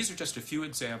 These are just a few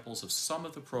examples of some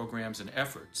of the programs and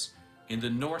efforts in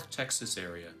the North Texas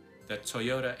area that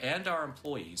Toyota and our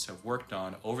employees have worked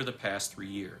on over the past 3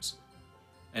 years.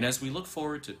 And as we look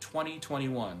forward to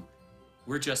 2021,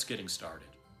 we're just getting started.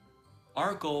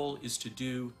 Our goal is to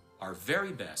do our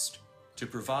very best to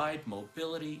provide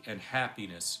mobility and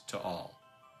happiness to all.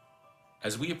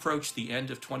 As we approach the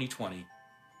end of 2020,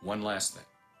 one last thing.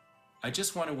 I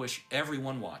just want to wish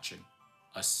everyone watching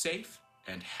a safe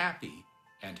and happy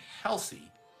and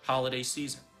healthy holiday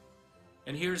season.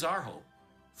 And here's our hope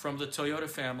from the Toyota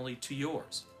family to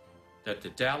yours, that the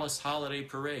Dallas Holiday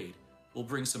Parade will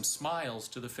bring some smiles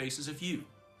to the faces of you,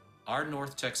 our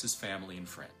North Texas family and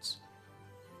friends.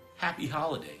 Happy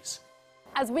holidays.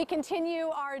 As we continue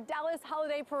our Dallas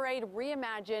Holiday Parade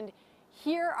Reimagined,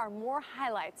 here are more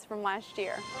highlights from last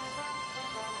year.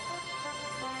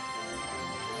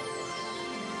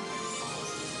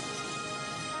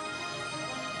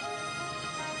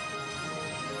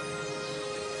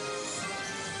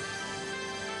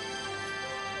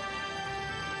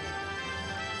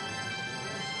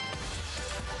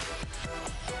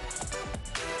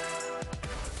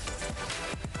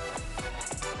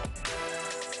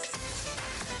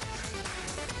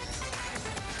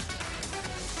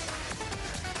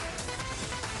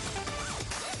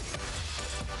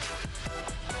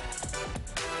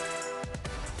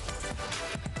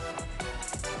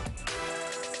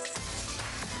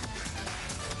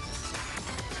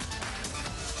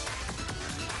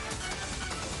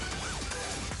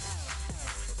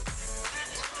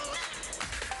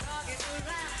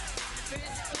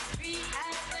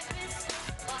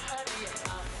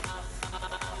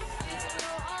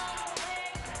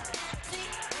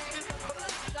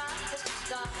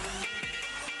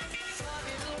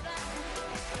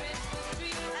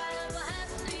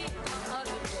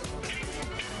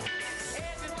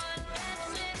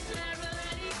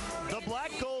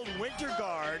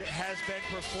 Has been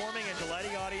performing and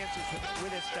delighting audiences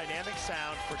with its dynamic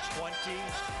sound for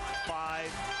 25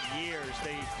 years.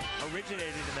 They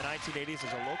originated in the 1980s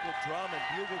as a local drum and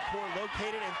bugle corps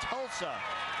located in Tulsa,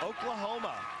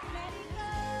 Oklahoma.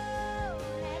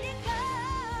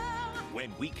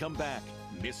 When we come back,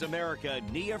 Miss America,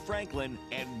 Nia Franklin,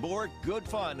 and more good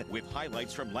fun with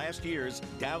highlights from last year's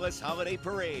Dallas Holiday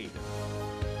Parade.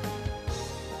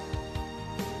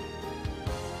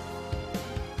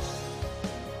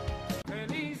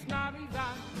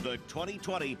 The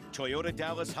 2020 Toyota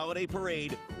Dallas Holiday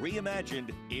Parade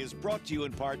Reimagined is brought to you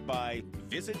in part by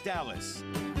Visit Dallas.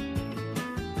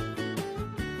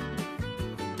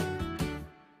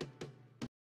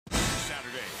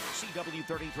 Saturday,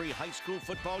 CW33 High School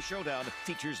Football Showdown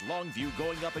features Longview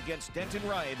going up against Denton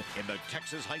Ryan in the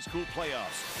Texas High School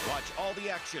Playoffs. Watch all the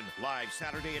action live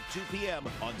Saturday at 2 p.m.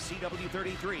 on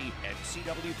CW33 and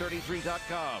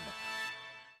CW33.com.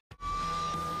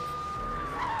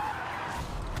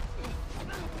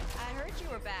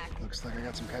 We're back. Looks like I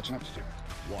got some catching up to do.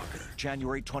 Walker,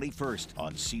 January 21st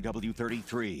on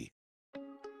CW33.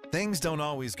 Things don't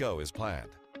always go as planned.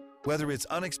 Whether it's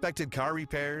unexpected car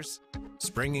repairs,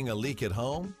 springing a leak at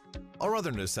home, or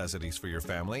other necessities for your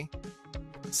family,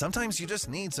 Sometimes you just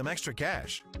need some extra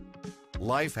cash.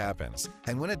 Life happens,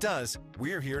 and when it does,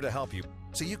 we're here to help you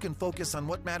so you can focus on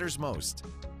what matters most.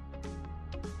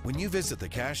 When you visit the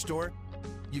cash store,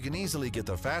 you can easily get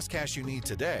the fast cash you need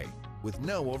today with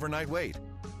no overnight wait,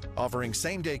 offering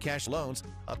same-day cash loans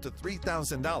up to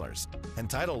 $3,000 and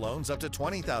title loans up to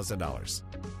 $20,000.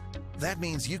 That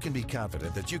means you can be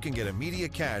confident that you can get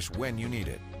immediate cash when you need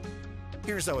it.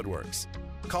 Here's how it works.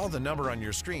 Call the number on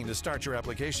your screen to start your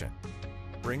application.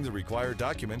 Bring the required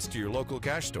documents to your local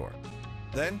cash store.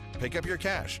 Then pick up your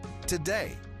cash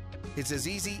today. It's as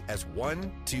easy as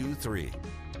 1, 2, 3.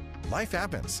 Life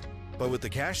happens, but with the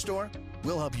cash store,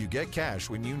 we'll help you get cash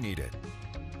when you need it.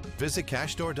 Visit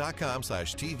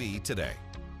cashstore.com/TV today.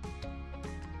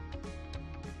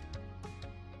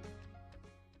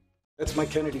 That's my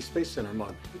Kennedy Space Center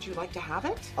mug. Would you like to have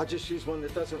it? I'll just use one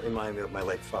that doesn't remind me of my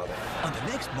late father. On the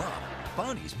next mug,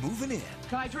 Bonnie's moving in.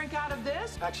 Can I drink out of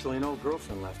this? Actually, an old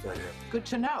girlfriend left that here. Good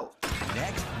to know.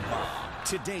 Next mug.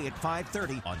 Today at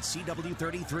 5:30 on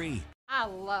CW33. I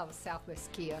love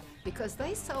Southwest Kia because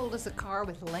they sold us a car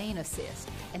with lane assist.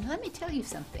 And let me tell you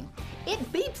something. It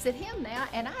beeps at him now,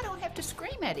 and I don't have to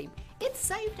scream at him. It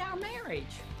saved our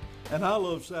marriage. And I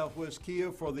love Southwest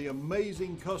Kia for the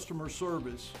amazing customer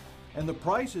service. And the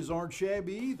prices aren't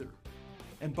shabby either.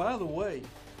 And by the way,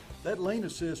 that lane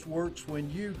assist works when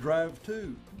you drive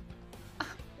too.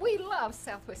 We love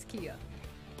Southwest Kia.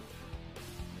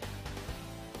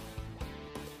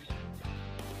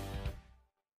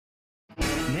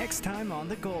 Next time on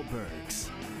The Goldbergs.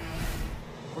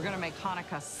 We're gonna make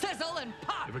Hanukkah sizzle and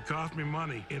pop! If it costs me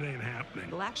money, it ain't happening.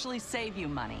 It'll actually save you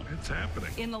money. It's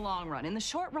happening. In the long run. In the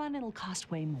short run, it'll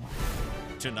cost way more.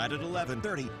 Tonight at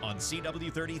 11:30 on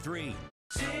CW33.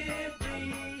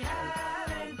 Simply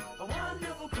having a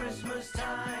wonderful Christmas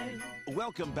time.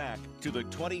 Welcome back to the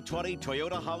 2020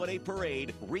 Toyota Holiday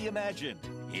Parade Reimagined.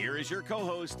 Here is your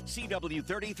co-host,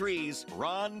 CW33's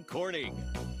Ron Corning.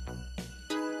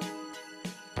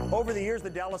 Over the years, the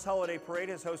Dallas Holiday Parade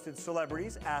has hosted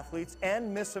celebrities, athletes,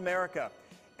 and Miss America.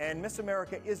 And Miss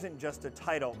America isn't just a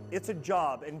title, it's a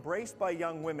job embraced by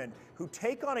young women who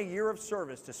take on a year of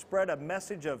service to spread a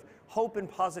message of hope and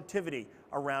positivity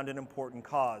around an important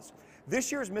cause.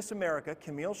 This year's Miss America,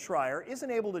 Camille Schreier,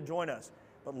 isn't able to join us,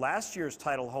 but last year's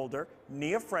title holder,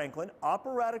 Nia Franklin,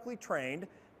 operatically trained,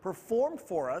 performed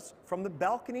for us from the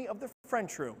balcony of the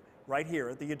French Room right here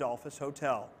at the Adolphus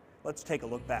Hotel. Let's take a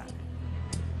look back.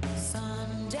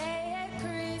 Someday at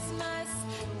Christmas,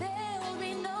 there'll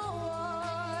be no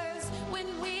wars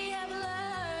when we have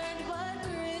learned what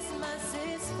Christmas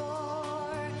is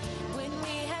for. When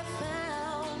we have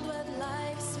found what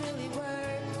life's really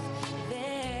worth,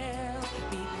 there'll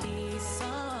be peace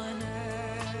on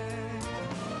earth.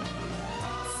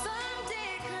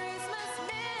 Someday Christmas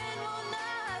men will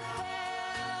not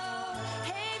fail.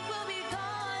 Hate will be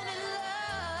gone and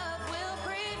love will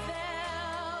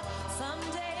prevail.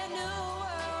 Someday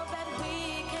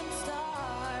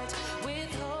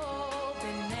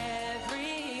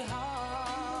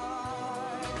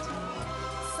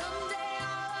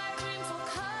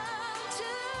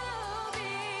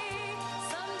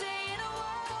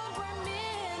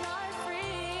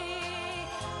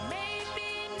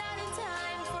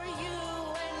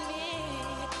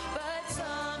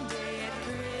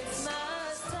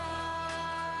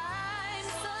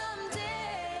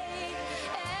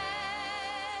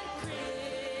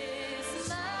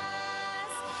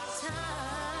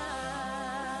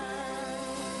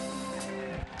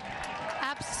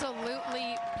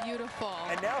Absolutely beautiful.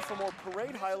 And now for more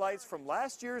parade highlights from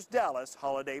last year's Dallas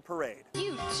Holiday Parade.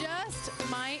 You just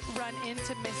might run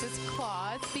into Mrs.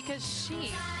 Claus because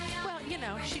she, well, you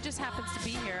know, she just happens to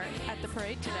be here at the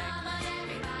parade today.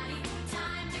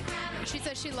 She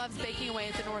says she loves baking away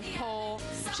at the North Pole.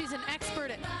 She's an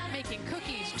expert at making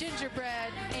cookies,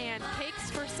 gingerbread, and cakes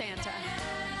for Santa.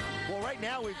 Well, right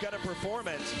now we've got a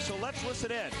performance, so let's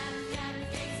listen in.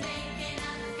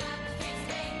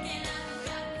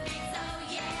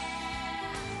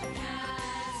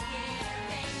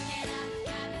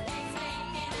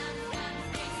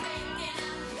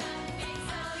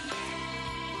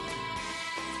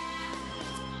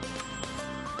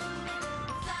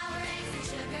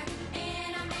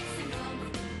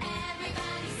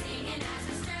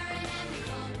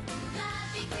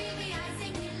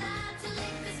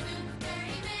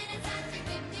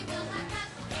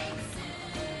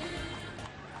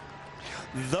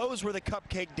 Those were the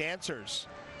cupcake dancers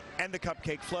and the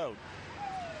cupcake float.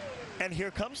 And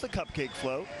here comes the cupcake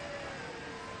float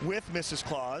with Mrs.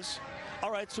 Claus.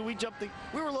 All right, so we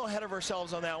were a little ahead of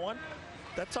ourselves on that one.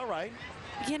 That's all right.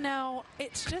 You know,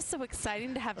 it's just so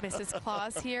exciting to have Mrs.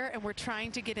 Claus here, and we're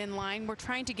trying to get in line. We're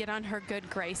trying to get on her good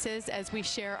graces as we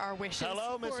share our wishes.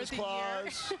 Hello, for Mrs. the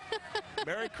Claus.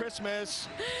 Merry Christmas.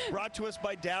 Brought to us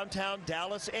by Downtown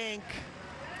Dallas, Inc.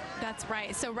 That's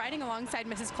right. So riding alongside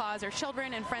Mrs. Claus are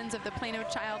children and friends of the Plano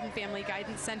Child and Family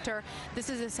Guidance Center. This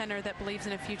is a center that believes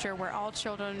in a future where all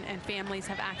children and families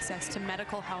have access to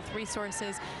medical health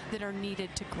resources that are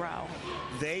needed to grow.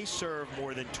 They serve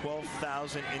more than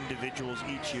 12,000 individuals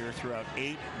each year throughout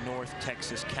 8 North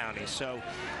Texas counties. So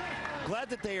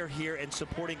glad that they are here and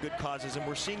supporting good causes, and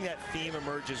we're seeing that theme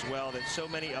emerge as well, that so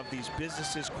many of these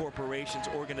businesses, corporations,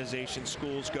 organizations,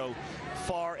 schools go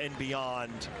far and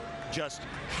beyond just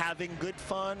having good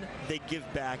fun. They give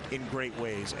back in great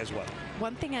ways as well.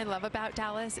 One thing I love about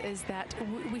Dallas is that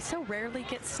we so rarely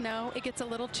get snow. It gets a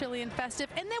little chilly and festive,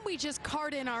 and then we just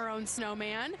cart in our own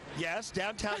snowman. Yes,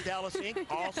 Downtown Dallas Inc.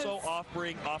 also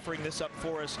offering this up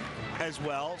for us as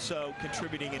well, so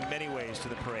contributing in many ways to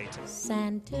the parade.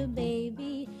 Santa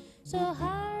baby, so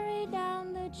hurry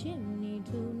down the chimney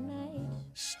tonight.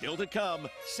 Still to come,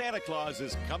 Santa Claus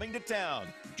is coming to town.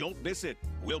 Don't miss it.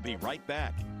 We'll be right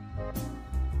back.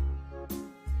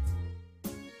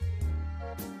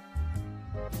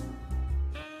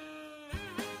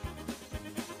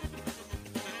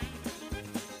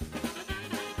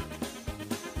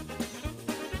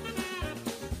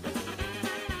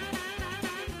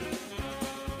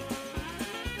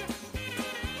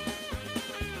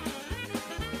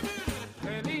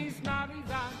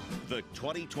 The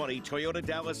 2020 Toyota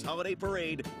Dallas Holiday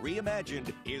Parade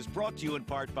Reimagined is brought to you in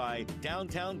part by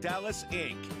Downtown Dallas,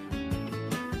 Inc.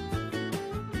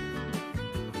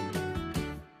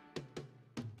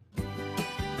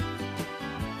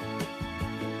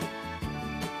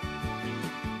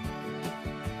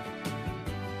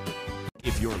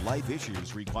 If your life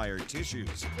issues require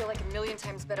tissues, I feel like a million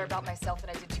times better about myself than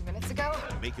I did 2 minutes ago.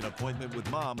 make an appointment with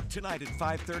Mom tonight at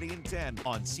 5:30 and 10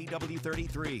 on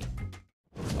CW33.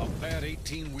 A bad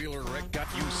 18-wheeler wreck got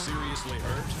you seriously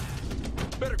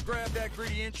hurt? Better grab that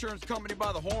greedy insurance company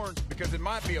by the horns, because it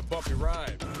might be a bumpy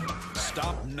ride.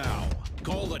 Stop now.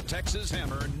 Call the Texas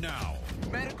Hammer now.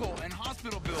 Medical and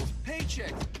hospital bills,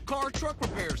 paychecks, car, truck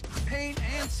repairs, pain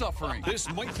and suffering. This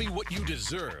might be what you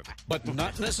deserve, but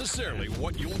not necessarily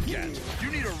what you'll get. You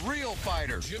need a real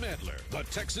fighter. Jim Edler, the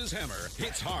Texas Hammer,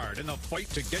 hits hard in the fight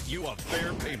to get you a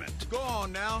fair payment. Go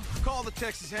on now. Call the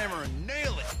Texas Hammer and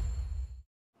nail it.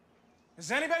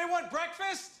 Does anybody want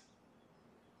breakfast?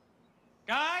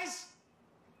 Guys?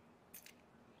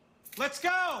 Let's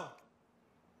go!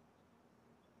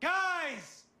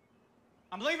 Guys!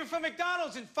 I'm leaving for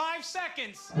McDonald's in 5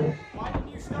 seconds. Why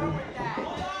didn't you start with that?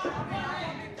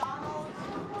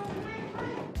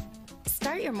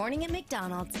 Start your morning at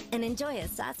McDonald's and enjoy a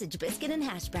sausage biscuit and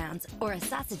hash browns or a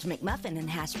sausage McMuffin and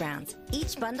hash browns.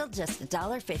 Each bundle just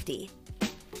 $1.50.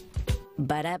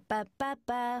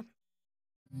 Ba-da-ba-ba-ba.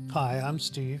 Hi, I'm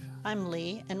Steve. I'm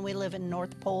Lee, and we live in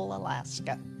North Pole,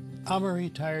 Alaska. I'm a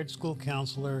retired school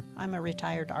counselor. I'm a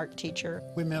retired art teacher.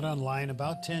 We met online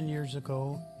about 10 years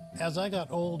ago. As I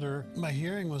got older, my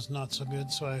hearing was not so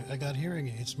good, so I got hearing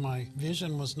aids. My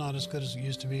vision was not as good as it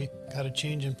used to be. Got a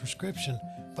change in prescription.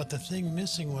 But the thing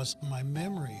missing was my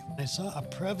memory. I saw a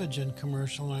Prevagen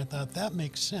commercial, and I thought, that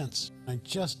makes sense. I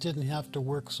just didn't have to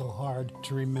work so hard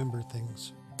to remember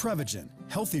things. Prevagen.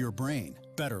 Healthier brain,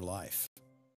 better life.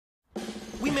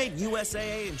 We made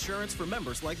USAA insurance for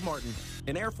members like Martin,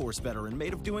 an Air Force veteran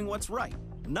made of doing what's right,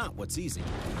 not what's easy.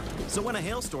 So when a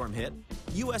hailstorm hit,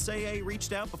 USAA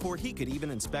reached out before he could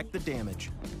even inspect the damage.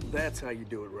 That's how you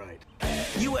do it right.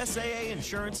 USAA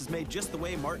insurance is made just the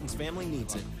way Martin's family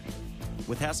needs it.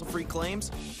 With hassle-free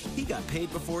claims, he got paid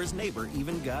before his neighbor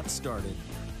even got started.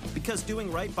 Because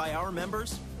doing right by our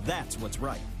members, that's what's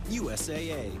right.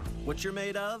 USAA. What you're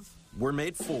made of, we're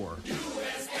made for.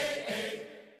 USAA.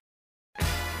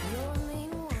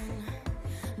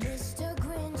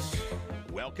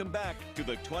 Welcome back to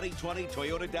the 2020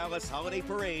 Toyota Dallas Holiday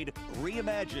Parade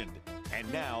Reimagined.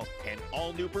 And now, an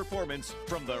all-new performance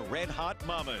from the Red Hot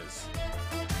Mamas.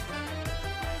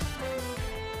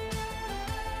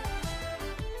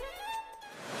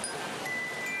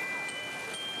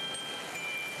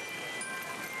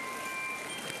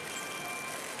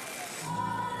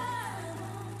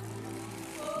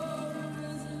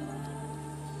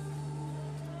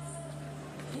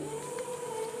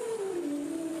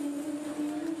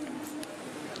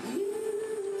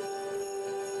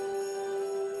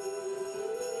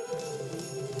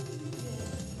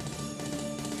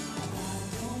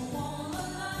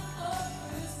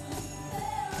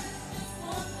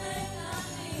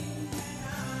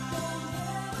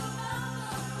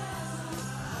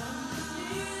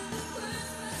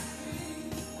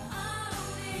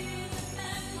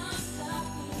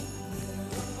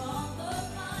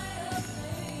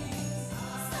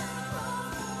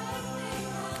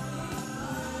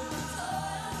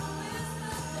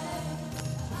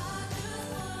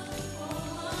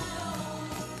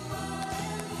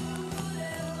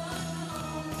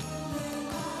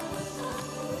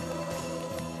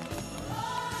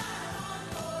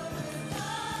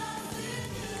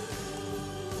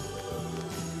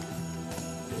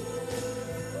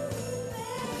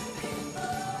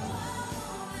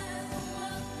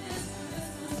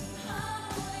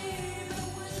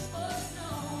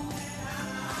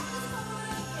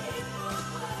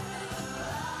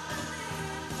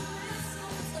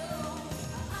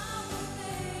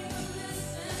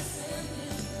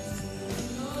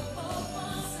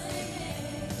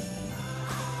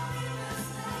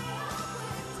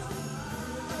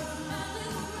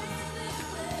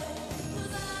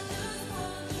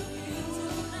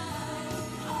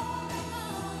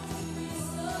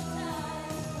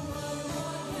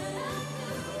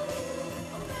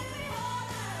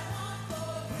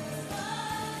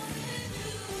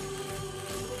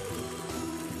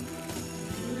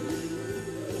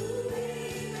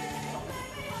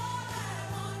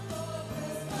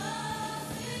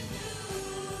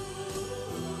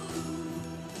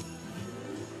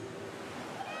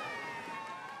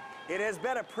 It has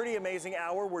been a pretty amazing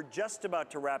hour. We're just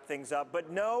about to wrap things up, but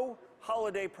no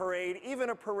holiday parade,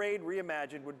 even a parade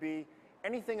reimagined, would be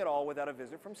anything at all without a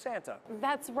visit from Santa.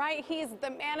 That's right. He's the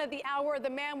man of the hour, the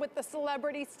man with the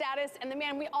celebrity status, and the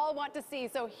man we all want to see.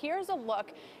 So here's a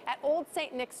look at Old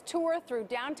St. Nick's tour through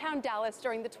downtown Dallas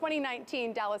during the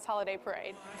 2019 Dallas Holiday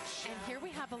Parade. And here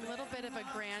we have a little bit of a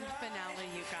grand finale,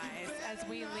 you guys, as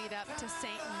we lead up to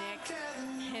St. Nick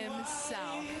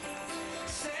himself.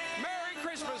 Merry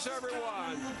Christmas,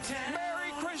 everyone!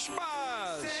 Merry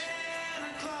Christmas!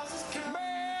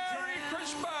 Merry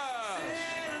Christmas!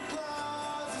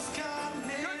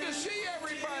 Good to see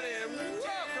everybody, and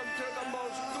welcome to the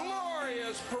most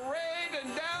glorious parade in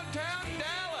downtown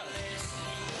Dallas.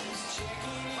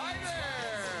 Hi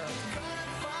there!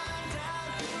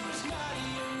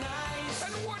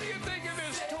 And what do you think of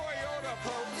this Toyota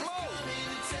float?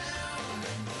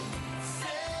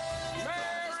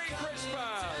 Merry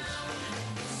Christmas!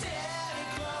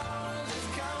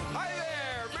 Hi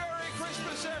there! Merry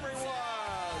Christmas,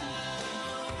 everyone!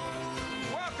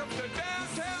 Welcome to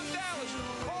downtown Dallas.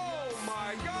 Oh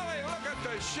my golly, look at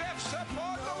the chefs up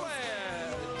on the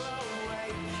ledge.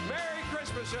 Merry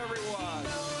Christmas, everyone.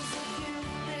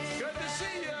 Good to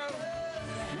see you.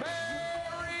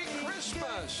 Merry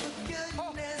Christmas. Ho,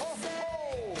 ho,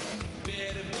 ho.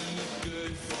 Better be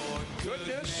good for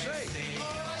goodness sake.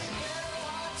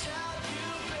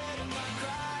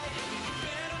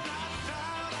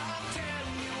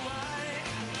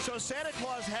 So Santa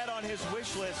Claus had on his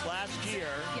wish list last year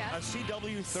a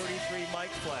CW33 mic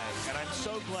flag, and I'm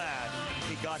so glad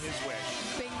he got his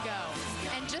wish. Bingo.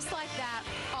 And just like that,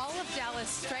 all of Dallas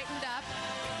straightened up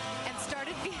and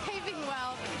started behaving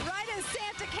well right as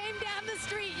Santa came down the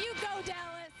street. You go, Dallas!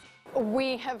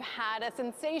 We have had a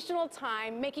sensational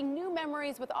time making new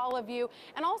memories with all of you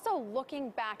and also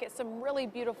looking back at some really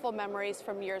beautiful memories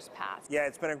from years past. Yeah,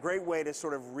 it's been a great way to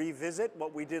sort of revisit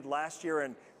what we did last year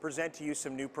and present to you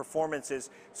some new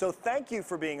performances. So thank you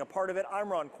for being a part of it. I'm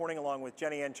Ron Corning along with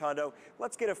Jenny Anchondo.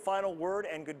 Let's get a final word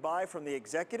and goodbye from the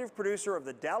executive producer of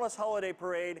the Dallas Holiday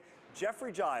Parade,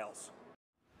 Jeffrey Giles.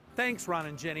 Thanks, Ron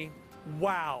and Jenny.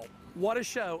 Wow, what a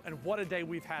show and what a day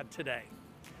we've had today.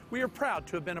 We are proud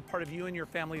to have been a part of you and your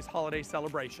family's holiday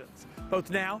celebrations,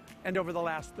 both now and over the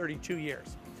last 32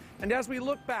 years. And as we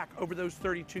look back over those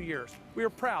 32 years, we are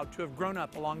proud to have grown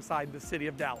up alongside the city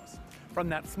of Dallas. From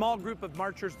that small group of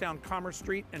marchers down Commerce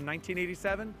Street in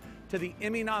 1987 to the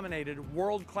Emmy-nominated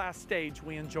world-class stage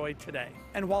we enjoy today.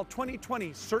 And while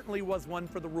 2020 certainly was one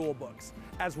for the rule books,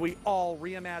 as we all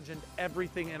reimagined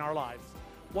everything in our lives,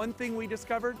 one thing we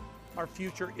discovered, our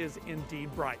future is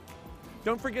indeed bright.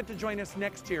 Don't forget to join us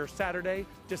next year, Saturday,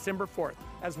 December 4th,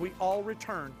 as we all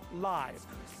return live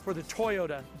for the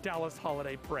Toyota Dallas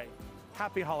Holiday Parade.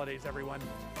 Happy holidays, everyone.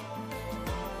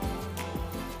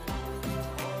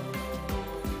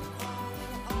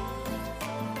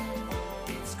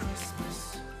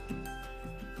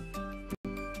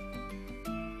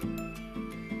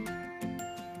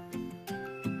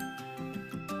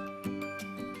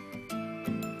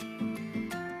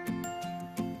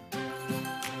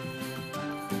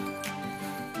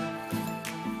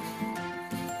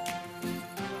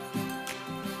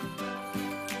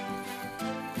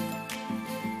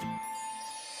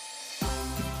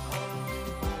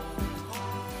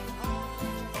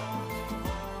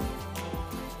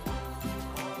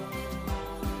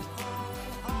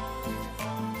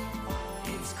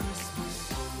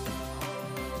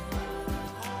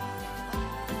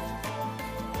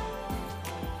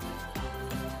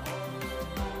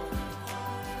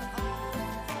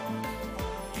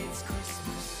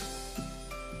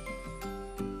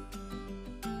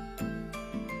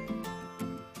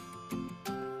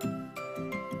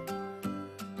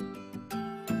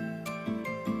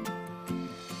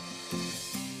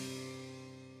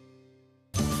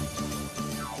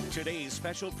 Today's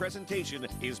special presentation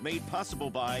is made possible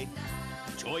by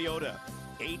Toyota,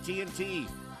 AT&T,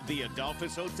 the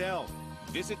Adolphus Hotel,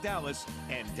 Visit Dallas,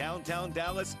 and Downtown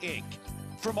Dallas, Inc.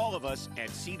 From all of us at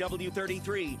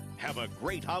CW33, have a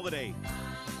great holiday.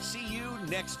 See you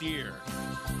next year.